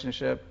a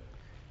relationship.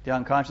 The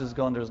unconscious is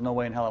going, there's no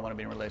way in hell I want to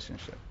be in a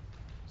relationship.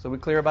 So we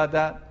clear about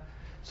that?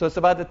 So it's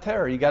about the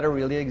terror. You got to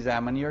really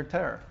examine your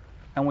terror.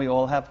 And we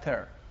all have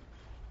terror.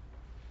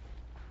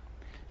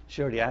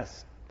 She already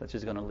asked that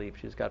she's going to leave.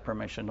 She's got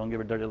permission. Don't give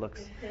her dirty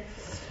looks.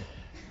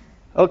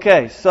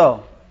 Okay,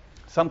 so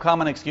some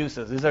common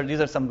excuses. These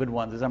are some good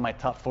ones. These are my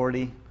top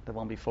 40. There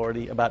won't be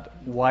 40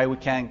 about why we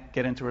can't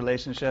get into a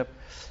relationship.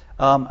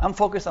 I'm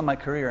focused on my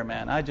career,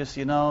 man. I just,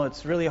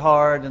 it's really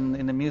hard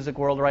in the music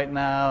world right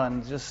now,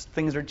 and just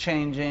things are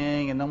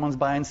changing, and no one's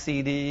buying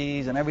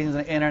CDs, and everything's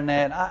on the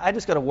internet. I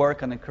just got to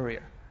work on a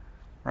career,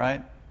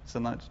 right? It's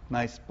a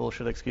nice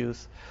bullshit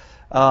excuse.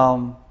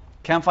 Can't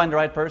find the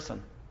right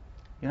person.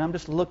 I'm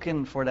just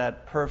looking for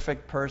that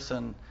perfect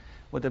person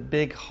with a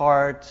big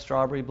heart,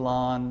 strawberry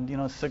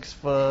blonde, 6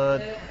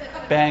 foot,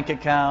 bank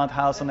account,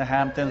 house in the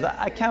Hamptons.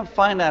 I can't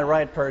find that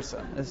right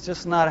person. It's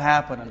just not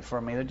happening for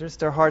me.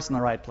 Their heart's in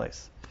the right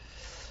place.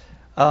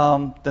 There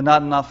are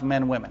not enough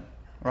men, women,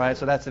 right?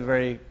 So that's a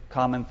very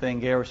common thing,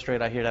 gay or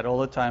straight. I hear that all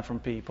the time from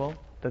people,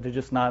 that there's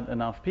just not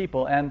enough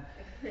people. And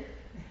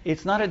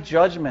it's not a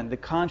judgment. The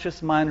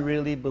conscious mind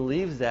really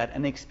believes that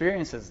and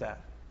experiences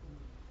that,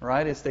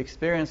 right? It's the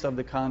experience of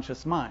the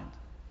conscious mind.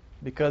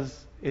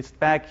 Because it's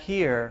back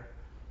here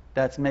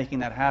that's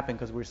making that happen,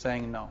 because we're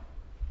saying no,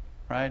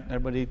 right?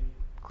 Everybody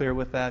clear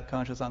with that,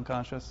 conscious,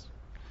 unconscious?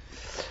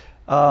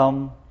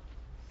 I'm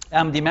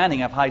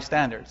demanding of high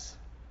standards,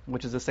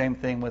 which is the same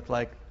thing with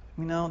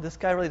this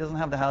guy really doesn't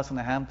have the house in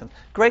the Hamptons.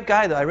 Great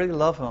guy though, I really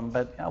love him,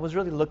 but I was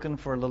really looking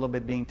for a little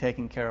bit being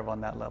taken care of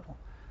on that level.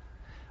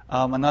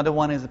 Another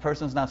one is the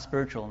person's not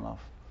spiritual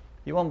enough.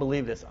 You won't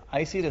believe this.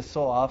 I see this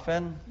so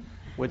often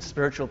with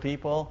spiritual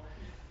people.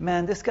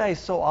 Man, this guy is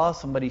so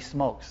awesome, but he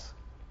smokes.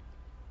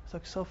 It's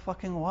like, so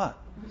fucking what?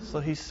 So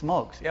he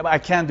smokes. Yeah, but I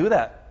can't do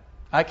that.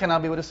 I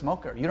cannot be with a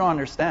smoker. You don't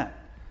understand.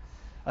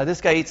 This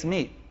guy eats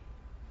meat.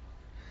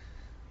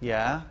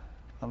 Yeah.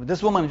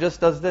 This woman just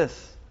does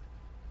this.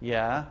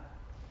 Yeah.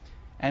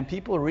 And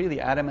people really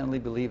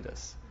adamantly believe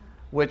this,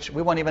 which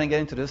we won't even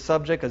get into this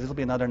subject, because this will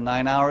be another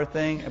 9-hour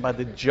thing about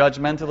the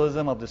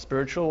judgmentalism of the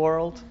spiritual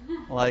world.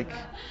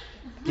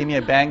 Give me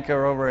a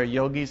banker over a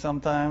yogi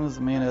sometimes.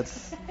 I mean,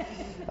 it's...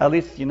 At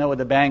least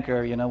with a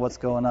banker, you know what's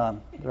going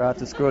on. They're out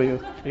to screw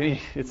you.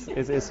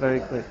 It's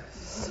very clear.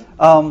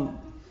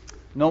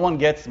 No one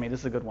gets me.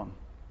 This is a good one.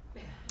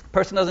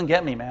 Person doesn't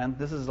get me, man.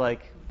 This is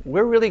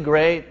we're really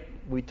great.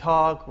 We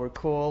talk. We're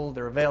cool.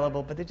 They're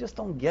available, but they just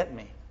don't get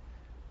me.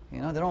 They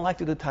don't like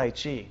to do Tai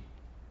Chi.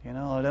 They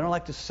don't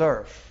like to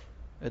surf.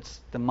 It's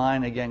the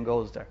mind again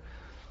goes there.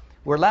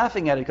 We're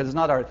laughing at it because it's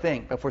not our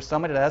thing. But for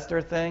somebody that's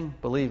their thing,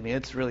 believe me,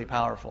 it's really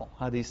powerful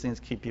how these things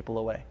keep people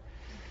away.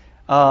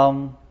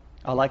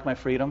 I like my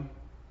freedom,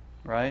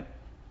 right?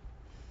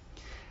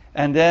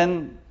 And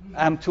then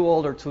I'm too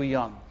old or too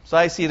young. So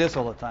I see this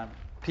all the time.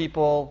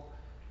 People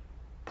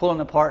pulling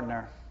a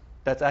partner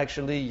that's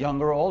actually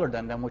younger or older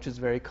than them, which is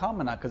very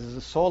common now, because there's a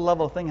soul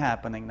level thing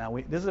happening now.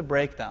 This is a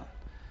breakdown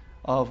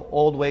of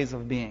old ways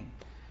of being.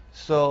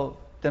 So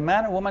the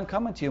man or woman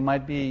coming to you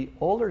might be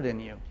older than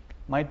you,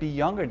 might be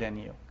younger than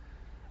you.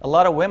 A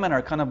lot of women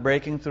are kind of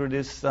breaking through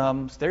this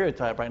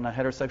stereotype right now.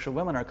 Heterosexual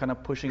women are kind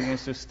of pushing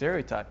against this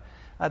stereotype.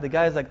 The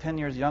guy is 10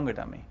 years younger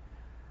than me.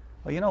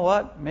 Well, you know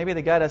what? Maybe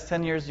the guy that's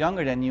 10 years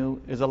younger than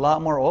you is a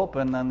lot more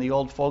open than the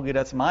old fogey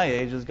that's my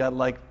age has got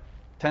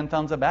 10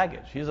 tons of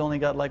baggage. He's only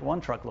got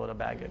 1 truckload of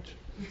baggage.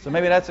 So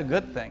maybe that's a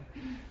good thing.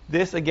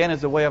 This, again,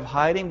 is a way of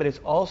hiding, but it's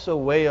also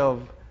a way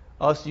of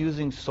us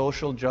using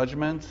social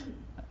judgment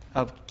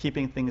of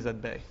keeping things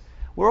at bay.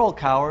 We're all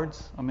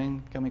cowards. I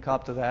mean, can we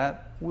cop to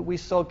that? We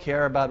so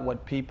care about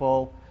what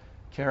people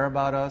care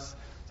about us.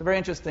 It's a very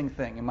interesting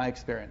thing in my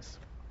experience.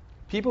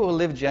 People who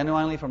live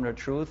genuinely from their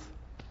truth,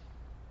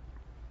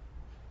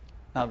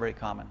 not very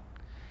common.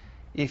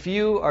 If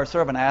you are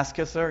sort of an ass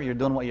kisser, you're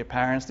doing what your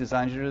parents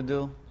designed you to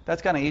do,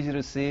 that's kind of easy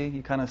to see.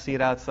 You kind of see it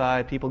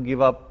outside. People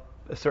give up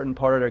a certain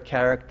part of their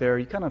character.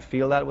 You kind of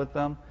feel that with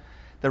them.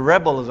 The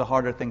rebel is a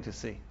harder thing to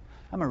see.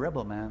 I'm a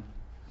rebel, man.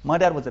 My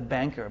dad was a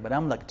banker, but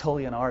I'm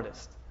totally an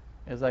artist.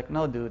 It's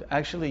no, dude.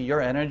 Actually, your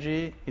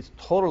energy is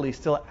totally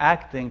still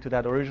acting to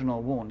that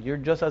original wound. You're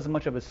just as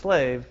much of a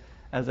slave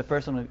as the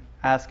person who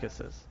ass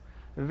kisses.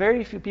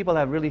 Very few people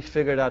have really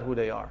figured out who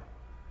they are,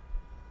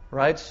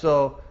 right?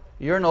 So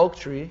you're an oak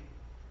tree,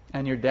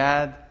 and your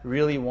dad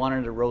really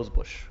wanted a rose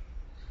bush.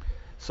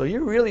 So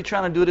you're really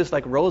trying to do this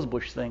rose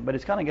bush thing, but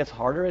it kind of gets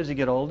harder as you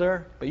get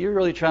older, but you're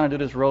really trying to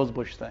do this rose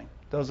bush thing.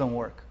 Doesn't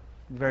work.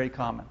 Very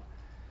common.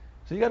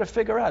 So you got to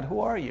figure out, who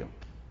are you?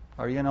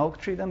 Are you an oak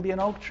tree? Then be an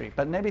oak tree.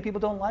 But maybe people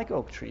don't like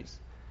oak trees,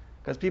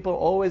 because people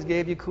always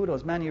gave you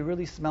kudos. Man, you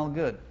really smell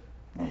good.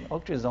 Well,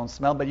 oak trees don't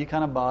smell, but you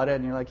kind of bought it,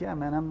 and you're yeah,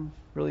 man, I'm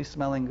really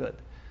smelling good.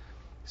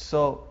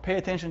 So pay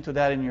attention to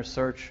that in your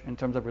search in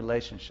terms of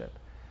relationship.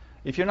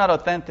 If you're not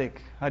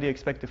authentic, how do you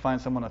expect to find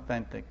someone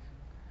authentic?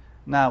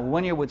 Now,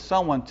 when you're with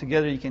someone,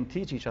 together you can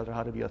teach each other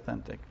how to be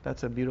authentic.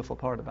 That's a beautiful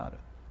part about it.